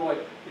find the joy.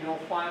 We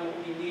don't find what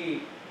we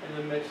need in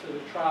the midst of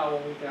the trial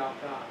when we doubt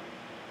God.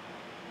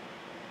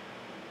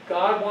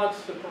 God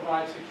wants to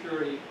provide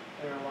security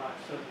in our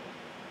lives, doesn't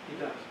he?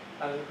 He does.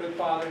 As a good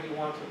father, he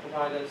wants to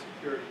provide that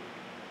security.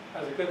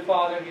 As a good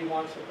father, he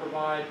wants to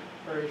provide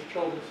for his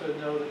children so they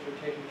know that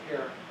they're taken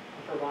care of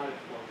and provided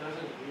for,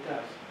 doesn't he? He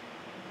does.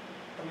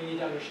 And we need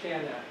to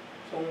understand that.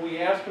 So when we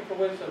ask him for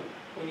wisdom,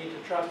 we need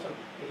to trust him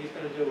that he's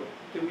going to do it.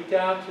 Do we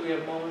doubt? Do we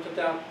have moments of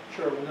doubt?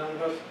 Sure, well, none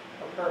of us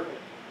are perfect.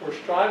 We're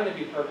striving to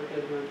be perfect,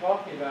 as we were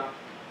talking about.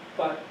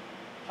 But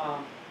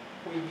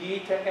we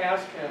need to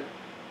ask him,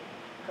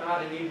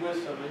 God, I need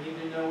wisdom. I need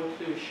to know what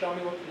to do. Show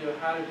me what to do,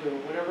 how to do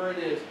it. Whatever it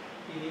is,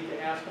 you need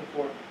to ask him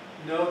for it.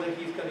 Know that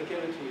he's going to give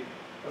it to you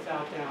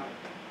without doubting.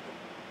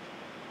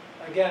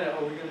 Again,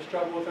 are we going to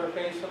struggle with our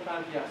faith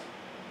sometimes? Yes.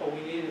 But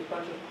we need as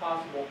much as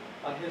possible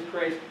on his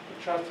grace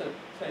to trust him.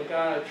 Saying,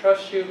 God, I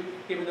trust you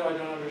even though I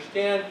don't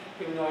understand,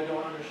 even though I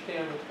don't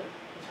understand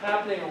what's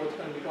happening or what's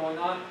going to be going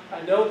on.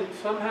 I know that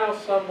somehow,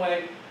 some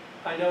way,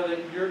 I know that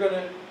you're going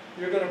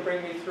to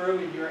bring me through,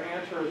 and your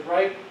answer is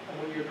right,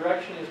 and your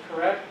direction is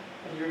correct,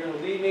 and you're going to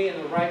lead me in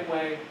the right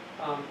way,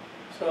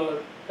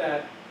 so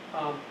that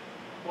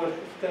what's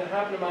going to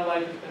happen in my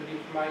life is going to be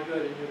for my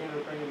good, and you're going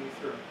to bring me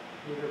through.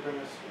 You're going to bring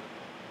us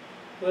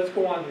through. Let's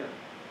go on here.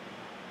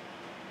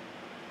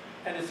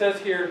 And it says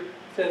here,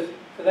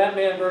 for that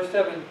man, verse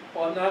 7,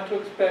 ought not to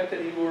expect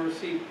that he will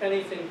receive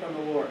anything from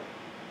the Lord,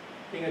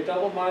 being a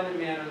double-minded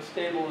man,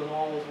 unstable in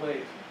all his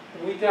ways.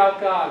 When we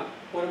doubt God,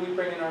 what do we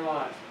bring in our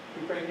lives?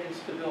 We bring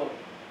instability.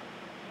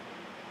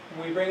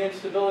 When we bring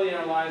instability in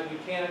our lives, we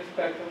can't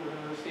expect that we're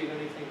going to receive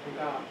anything from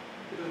God,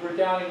 because we're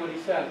doubting what he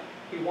said.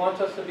 He wants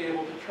us to be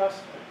able to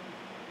trust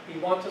him. He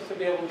wants us to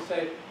be able to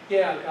say,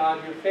 yeah,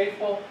 God, you're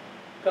faithful.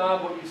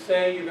 God, what you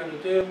say you're going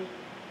to do.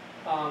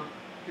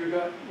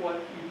 What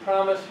you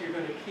promise you're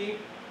going to keep.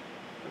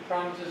 The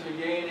promises are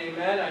yea and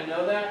amen. I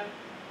know that.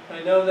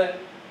 I know that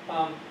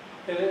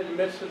in the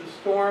midst of the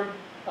storm,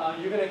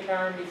 you're going to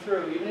carry me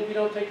through. Even if you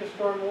don't take the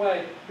storm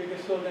away, you're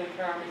still going to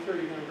carry me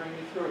through. You're going to bring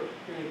me through.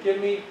 You're going to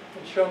give me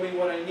and show me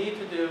what I need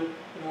to do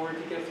in order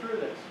to get through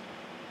this.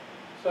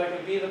 So I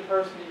can be the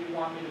person that you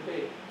want me to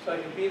be. So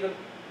I can be the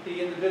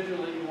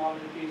individual that you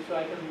want me to be. So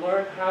I can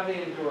learn, have the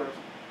endurance.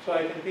 So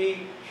I can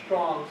be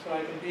strong. So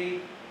I can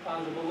be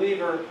the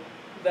believer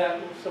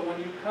that, so when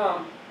you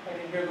come, I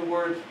can hear the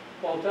words,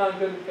 well done,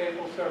 good and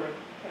faithful servant,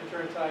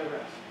 enter into thy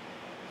rest.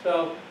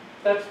 So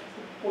that's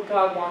what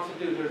God wants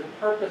to do. There's a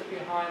purpose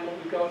behind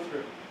what we go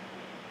through.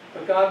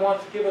 But God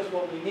wants to give us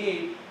what we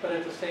need, but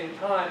at the same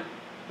time,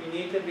 we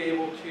need to be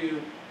able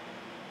to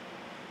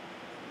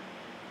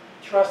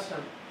trust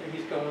him that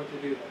he's going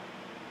to do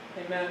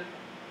that. Amen?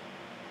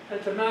 And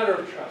it's a matter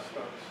of trust,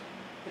 folks.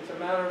 It's a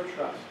matter of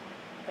trust.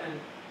 And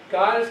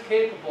God is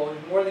capable,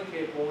 he's more than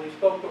capable. He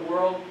spoke the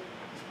world,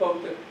 he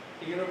spoke the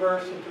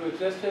universe into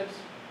existence.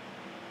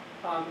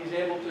 He's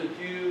able to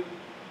do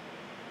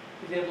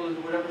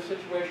whatever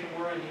situation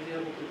we're in, he's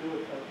able to do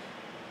it, folks.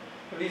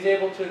 If he's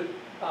able to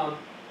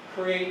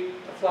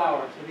create the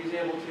flowers, if he's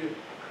able to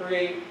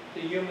create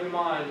the human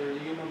mind or the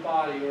human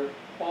body or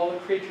all the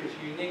creatures,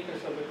 the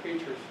uniqueness of the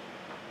creatures,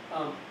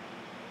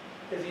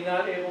 is he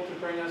not able to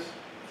bring us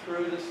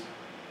through this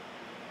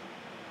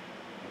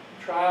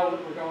trial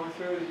that we're going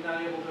through? Is he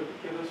not able to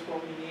give us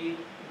what we need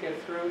to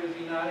get through? Is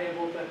he not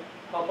able to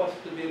help us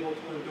to be able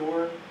to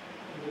endure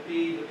and to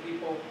be the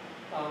people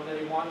that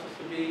he wants us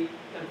to be?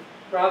 And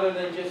rather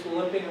than just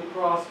limping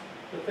across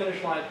the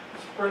finish line,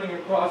 sprinting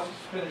across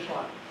the finish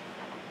line.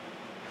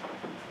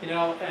 You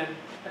know, and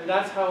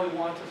that's how he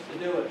wants us to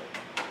do it.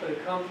 But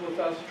it comes with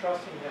us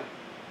trusting him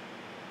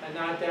and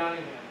not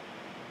doubting him.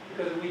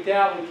 Because if we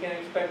doubt, we can't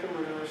expect that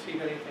we're going to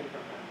receive anything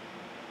from him.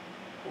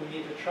 We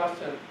need to trust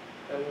him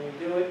that when we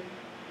do it,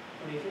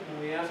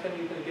 when we ask him,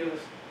 he's going to give us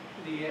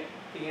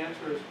the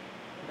answers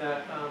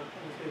that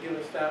he's going to give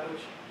us that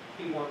which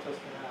he wants us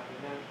to have.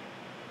 Amen.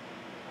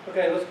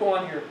 Okay, let's go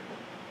on here.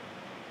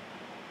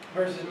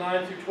 Verses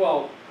 9 through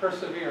 12,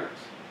 perseverance.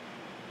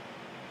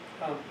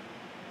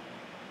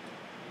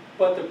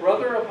 But the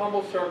brother of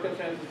humble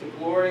circumstances is the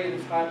glory in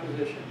his high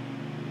position,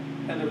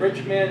 and the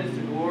rich man is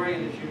the glory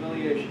in his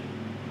humiliation.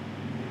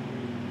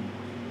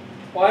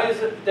 Why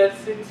is it that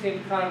seems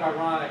kind of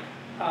ironic?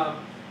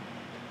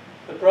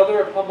 The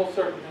brother of humble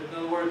circumstances, in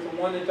other words, the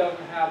one that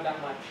doesn't have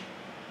that much,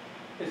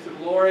 is the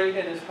glory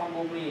in his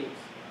humble means,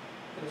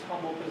 in his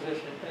humble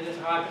position, in his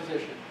high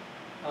position.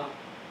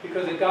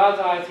 Because in God's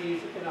eyes,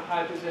 he's in a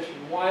high position.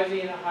 Why is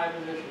he in a high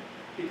position?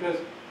 Because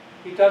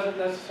he doesn't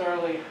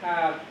necessarily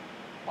have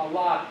a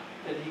lot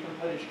that he can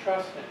put his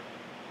trust in.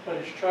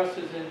 But his trust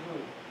is in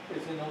who?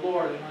 Is in the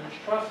Lord. And when his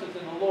trust is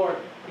in the Lord,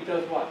 he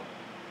does what?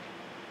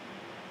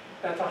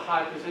 That's a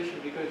high position,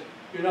 because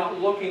you're not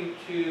looking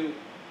to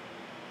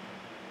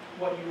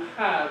what you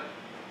have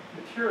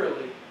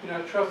materially. You're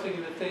not trusting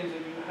in the things that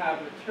you have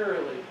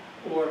materially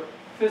or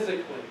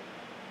physically.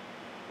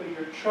 But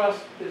your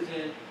trust is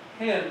in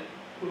him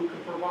who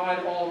can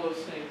provide all those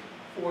things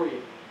for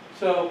you.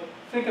 So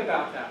Think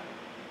about that.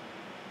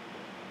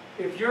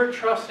 If you're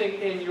trusting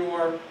in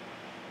your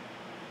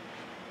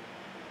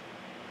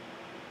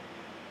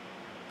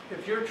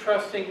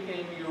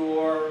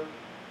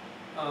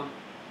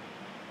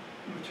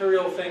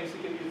material things to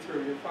get you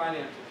through, your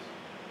finances,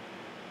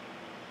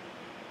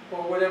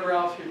 or whatever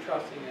else you're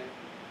trusting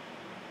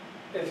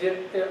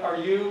in, are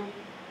you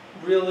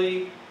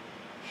really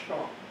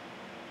strong?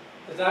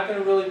 Is that going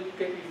to really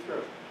get you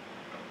through?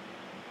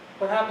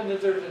 What happens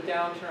if there's a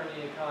downturn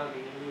in the economy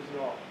and you lose it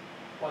all?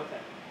 What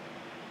then?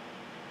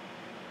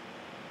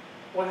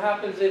 What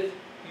happens if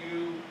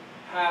you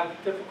have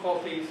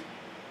difficulties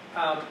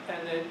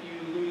and then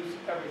you lose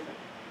everything?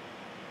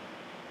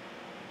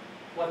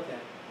 What then?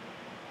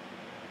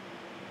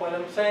 What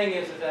I'm saying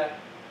is that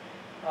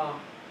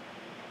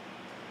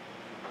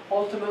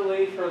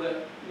ultimately, for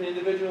the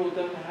individual who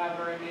doesn't have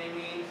very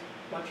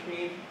much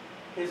means,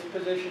 his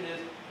position is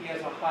he has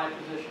a high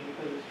position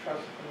because of his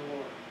trust in the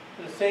Lord.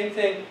 And the same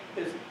thing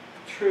is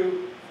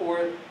true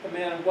for the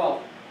man of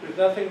wealth. There's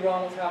nothing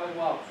wrong with having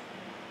wealth.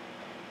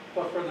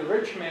 But for the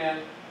rich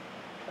man,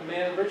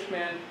 rich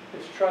man,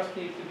 his trust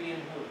needs to be in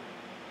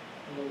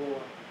who? In the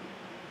Lord.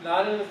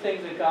 Not in the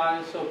things that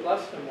God has so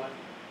blessed him with,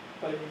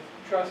 but his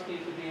trust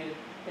needs to be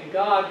in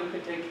God, who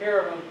can take care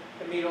of him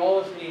and meet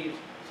all his needs,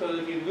 so that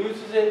if he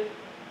loses it,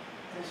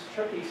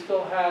 he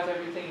still has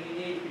everything he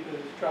needs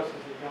because his trust is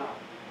in God.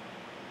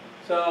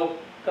 So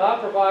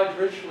God provides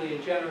richly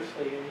and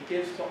generously, and he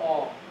gives to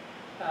all.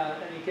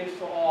 And he gives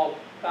to all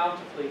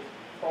bountifully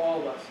for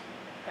all of us.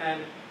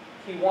 And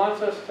he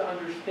wants us to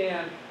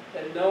understand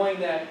that knowing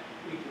that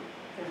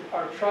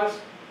our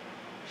trust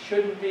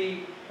shouldn't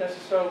be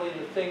necessarily in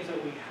the things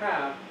that we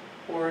have,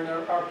 or in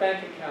our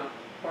bank account,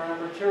 or in our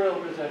material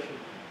possession,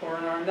 or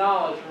in our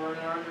knowledge, or in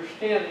our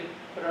understanding,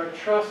 but our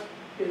trust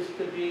is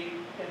to be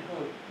in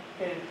whom?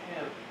 In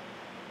him.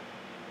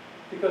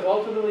 Because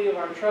ultimately, if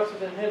our trust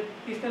is in him,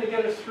 he's going to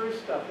get us through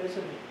stuff,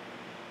 isn't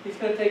he? He's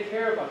going to take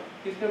care of us.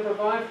 He's going to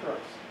provide for us.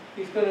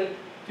 He's going to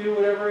do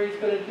whatever he's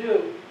going to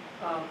do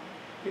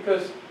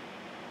because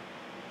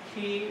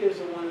he is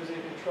the one who's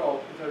in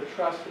control, because our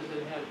trust is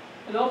in him.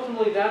 And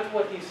ultimately, that's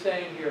what he's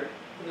saying here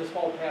in this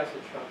whole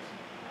passage, folks.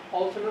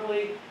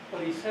 Ultimately,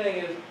 what he's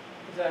saying is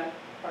that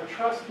our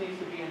trust needs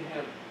to be in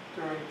him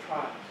during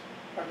trials.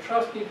 Our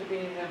trust needs to be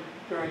in him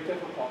during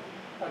difficulty.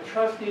 Our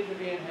trust needs to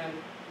be in him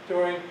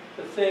during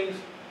the things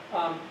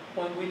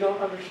when we don't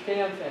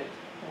understand things,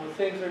 and when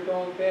things are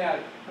going bad,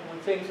 and when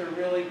things are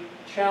really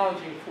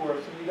challenging for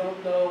us, and we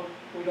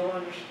don't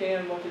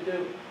understand what to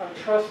do. Our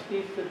trust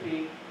needs to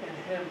be in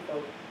him,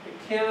 folks. It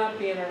cannot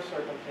be in our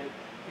circumstance.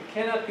 It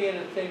cannot be in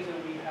the things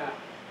that we have.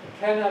 It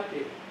cannot be.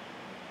 It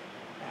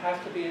has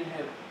to be in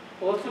him.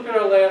 Well, let's look at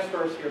our last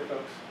verse here,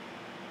 folks.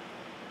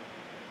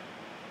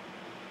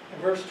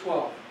 In verse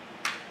 12.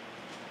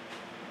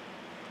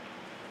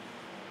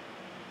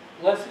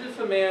 Blessed is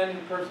the man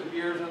who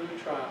perseveres under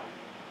trial.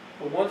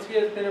 But once he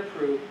has been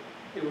approved,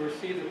 he will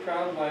receive the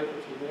crown of life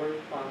which the Lord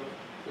has promised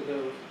to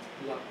those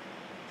who love him.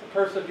 To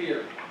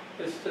persevere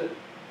is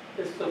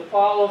to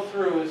follow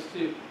through, is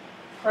to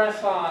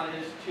press on,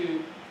 is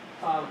to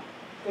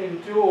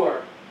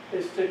endure,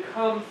 is to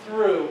come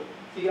through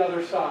the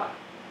other side.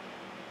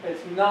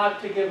 It's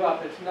not to give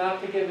up, it's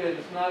not to give in,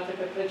 it's not to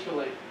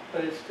capitulate,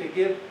 but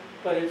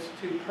it's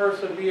to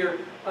persevere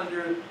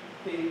under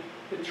the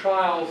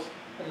trials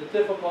and the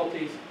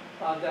difficulties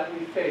that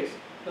we face.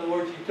 In other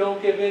words, you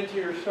don't give in to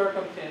your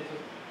circumstances,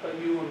 but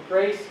you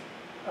embrace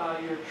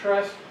your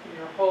trust and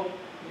your hope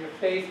and your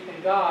faith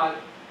in God.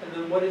 And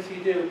then what does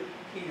he do?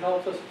 He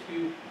helps us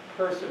to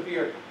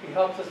persevere. He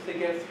helps us to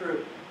get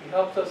through. He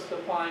helps us to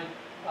find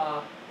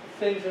the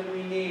things that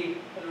we need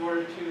in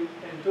order to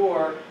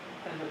endure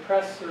and to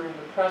press through and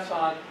to press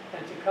on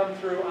and to come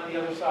through on the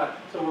other side.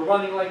 So we're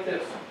running like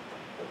this.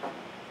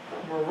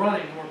 We're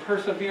running, we're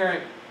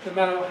persevering, no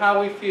matter how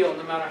we feel,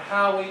 no matter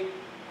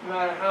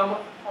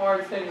how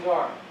hard things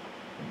are,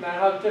 no matter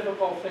how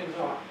difficult things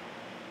are.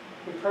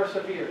 We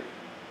persevere.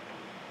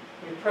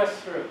 We press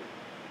through.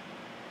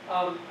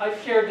 I've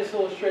shared this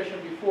illustration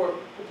before,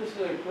 but this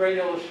is a great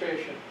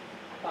illustration.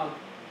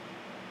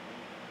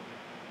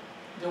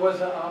 There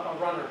was a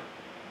runner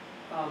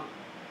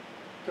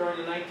during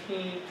the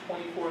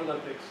 1924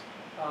 Olympics.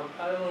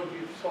 I don't know if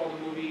you saw the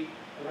movie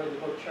or read the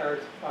book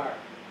Chariots of Fire.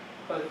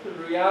 But the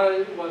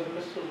reality was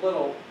Mr.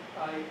 Little,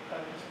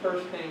 his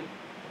first name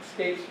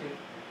escapes me,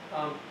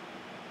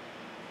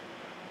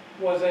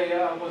 was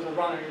a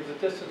runner. He was a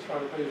distance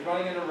runner, but he was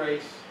running in a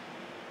race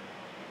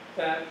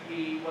that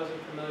he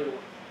wasn't familiar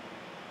with.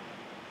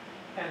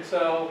 And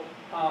so,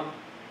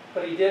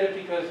 but he did it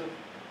because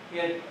he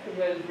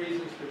had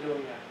reasons for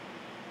doing that.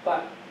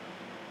 But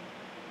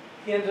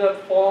he ended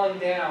up falling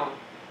down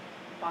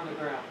on the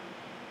ground.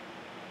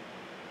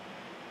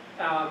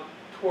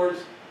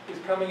 He's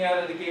coming out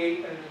of the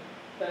gate, and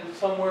then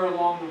somewhere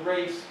along the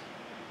race,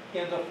 he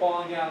ends up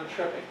falling down and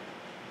tripping.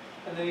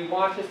 And then he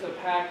watches the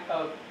pack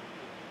of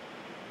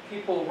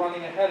people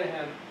running ahead of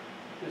him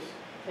just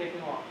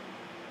taking off.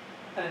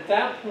 And at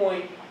that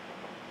point,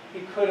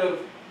 he could have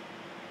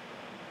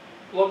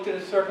looked at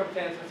his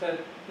circumstance and said,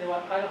 you know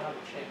what, I don't have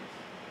a chance.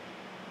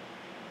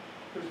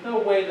 There's no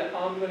way that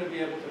I'm going to be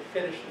able to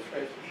finish this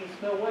race. There's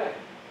just no way.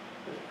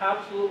 There's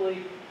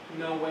absolutely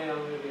no way I'm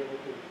going to be able to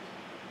do this.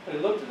 But he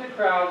looked at the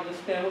crowd, and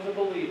this man was a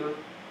believer,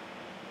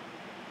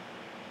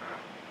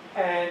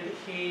 and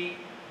he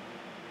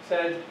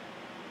said,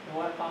 you know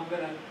what, I'm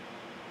going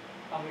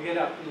to get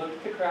up. He looked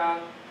at the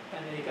crowd,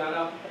 and then he got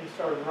up and he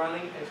started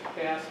running as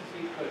fast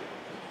as he could,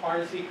 as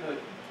hard as he could.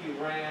 He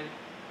ran,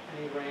 and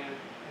he ran,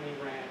 and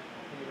he ran,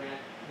 and he ran,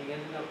 and he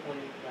ended up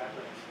winning that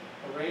race.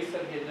 A race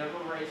that he had never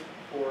raced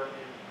before,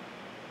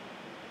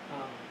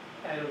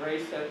 and a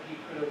race that he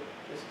could have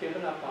just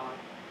given up on,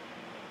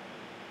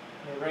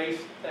 and a race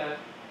that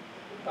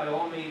by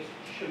all means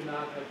he should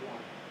not have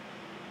won,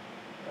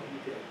 but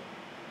he did.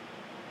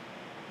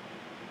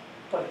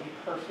 But he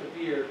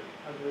persevered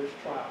under his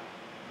trial,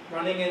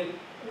 running in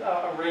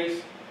a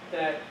race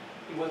that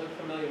he wasn't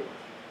familiar with,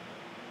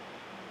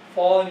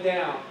 falling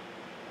down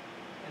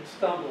and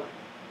stumbling.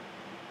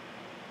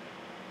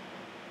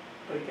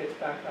 But he gets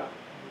back up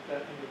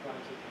and he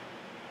runs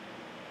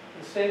again.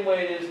 The same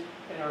way it is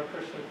in our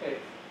Christian faith.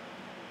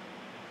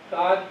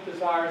 God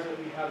desires that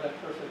we have that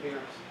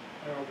perseverance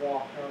in our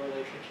walk, in our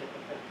relationship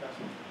with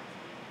Him.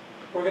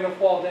 We're going to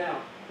fall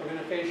down. We're going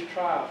to face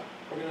trials.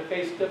 We're going to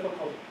face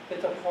difficulty.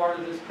 It's a part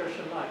of this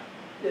Christian life,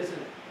 isn't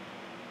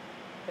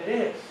it? It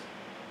is.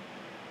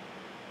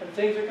 And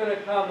things are going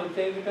to come and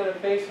things are going to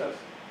face us.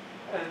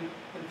 And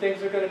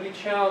things are going to be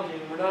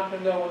challenging. We're not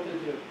going to know what to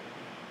do.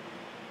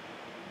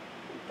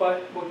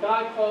 But what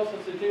God calls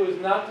us to do is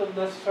not to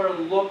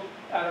necessarily look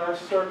at our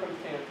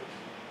circumstances.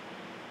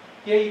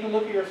 Yeah, you can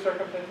look at your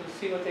circumstances and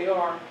see what they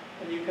are,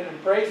 and you can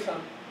embrace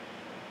them.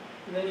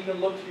 And then you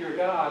can look to your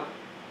God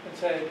and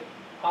say,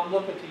 I'm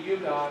looking to you,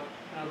 God,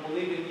 and I'm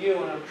believing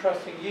you, and I'm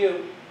trusting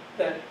you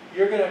that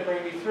you're going to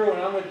bring me through,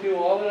 and I'm going to do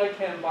all that I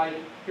can by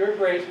your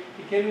grace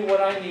to give me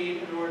what I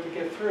need in order to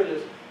get through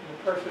this and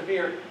to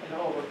persevere and to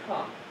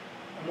overcome.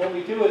 And what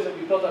we do is that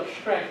we build up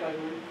strength, like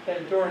the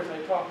endurance I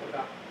talked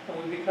about.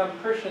 And we become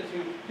Christians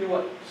who do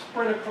what?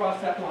 Sprint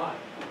across that line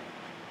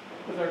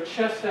with our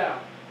chest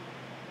out,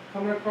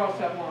 coming across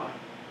that line,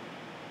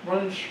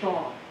 running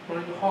strong,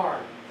 running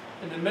hard,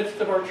 in the midst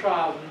of our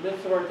trials, in the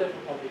midst of our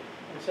difficulty,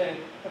 and saying,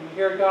 and we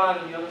hear God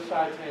on the other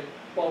side saying,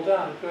 well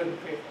done, good and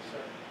faithful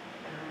servant.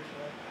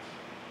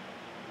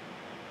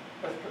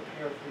 Let's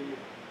prepare for you.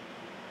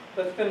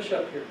 Let's finish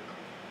up here.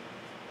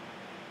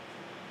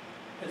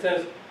 It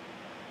says,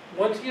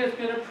 once he has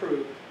been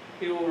approved,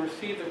 he will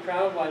receive the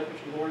crown of life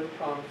which the Lord has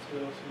promised to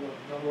those who love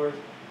him. In other words,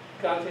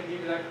 God's going to give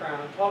you that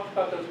crown. He talks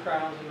about those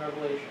crowns in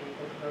Revelation,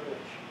 the book of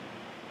Revelation.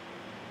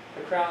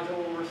 The crowns that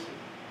we'll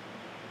receive.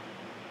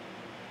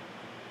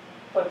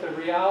 But the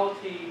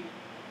reality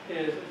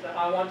is that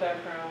I want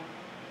that crown.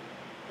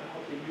 I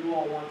hope that you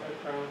all want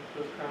that crown,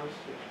 those crowns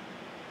too.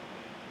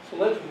 So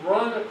let's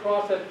run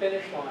across that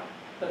finish line.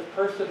 Let's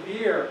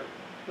persevere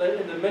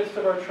in the midst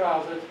of our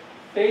trials. Let's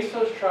face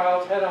those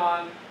trials head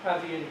on,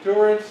 have the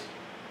endurance.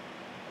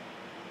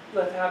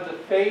 Let's have the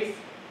faith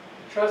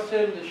to trust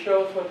Him to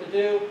show us what to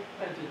do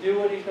and to do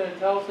what He's going to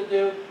tell us to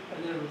do,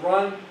 and then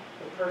run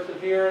with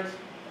perseverance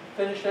and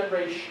finish that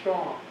race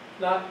strong.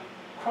 Not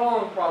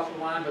crawling across the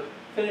line, but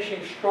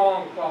finishing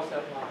strong across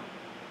that line.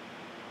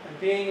 And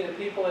being the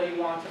people that He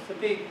wants us to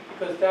be,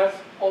 because that's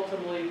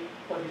ultimately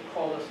what He's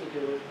called us to do,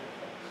 isn't it,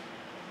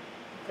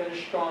 folks?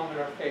 Finish strong in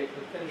our faith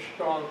and finish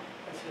strong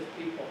as His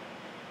people.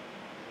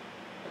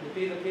 And to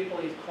be the people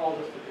He's called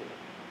us to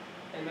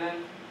be.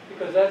 Amen?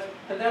 Because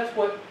that's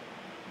what,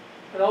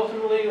 and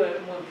ultimately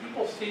when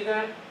people see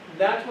that,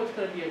 that's what's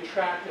going to be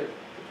attractive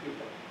to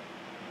people.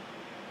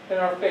 In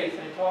our faith,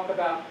 and talk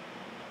about,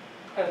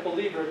 as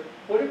believers,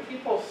 what do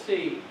people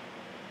see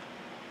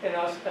in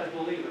us as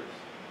believers?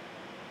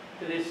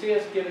 Do they see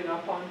us giving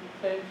up on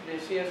things? Do they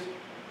see us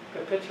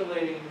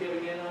capitulating and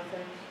giving in on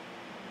things?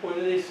 Or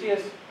do they see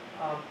us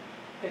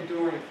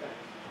enduring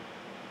things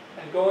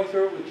and going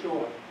through it with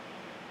joy?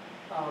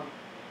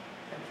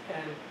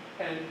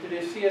 And do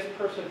they see us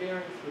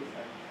persevering through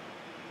things?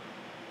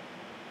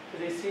 Do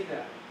they see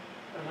that?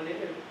 And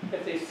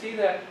if they see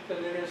that,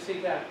 then they're going to see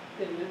that.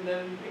 And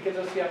then it gives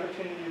us the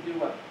opportunity to do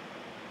what?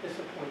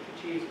 Disappoint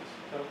to Jesus.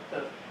 So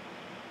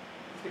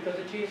it's because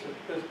of Jesus.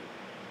 Because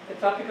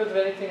it's not because of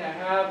anything I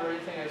have or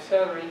anything I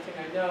said or anything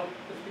I know.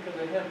 It's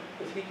because of Him.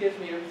 Because He gives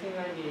me everything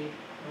I need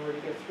in order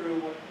to get through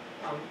what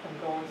I'm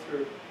going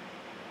through.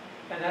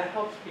 And that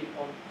helps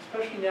people.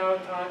 Especially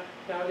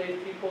nowadays,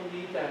 people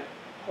need that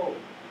hope.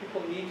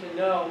 People need to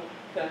know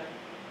that,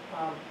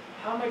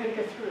 how am I going to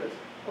get through this?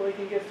 Well, they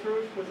can get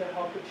through it with the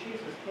help of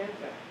Jesus, can't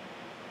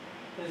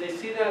they? And as they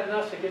see that in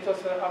us, it gives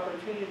us an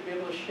opportunity to be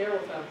able to share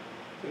with them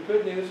the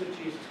good news of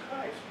Jesus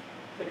Christ,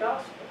 the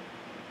gospel.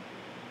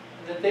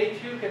 And that they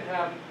too can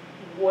have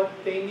what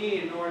they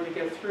need in order to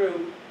get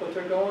through what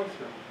they're going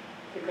through.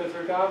 Because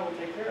their God will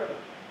take care of them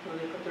when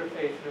they put their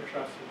faith and their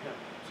trust in Him.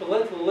 So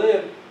let's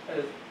live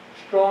as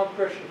strong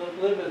Christians. Let's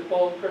live as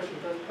bold Christians.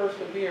 Let's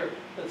persevere.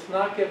 Let's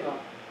not give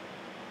up.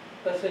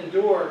 Let's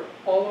endure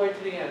all the way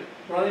to the end,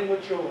 running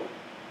with joy.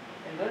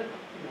 Amen?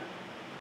 Amen.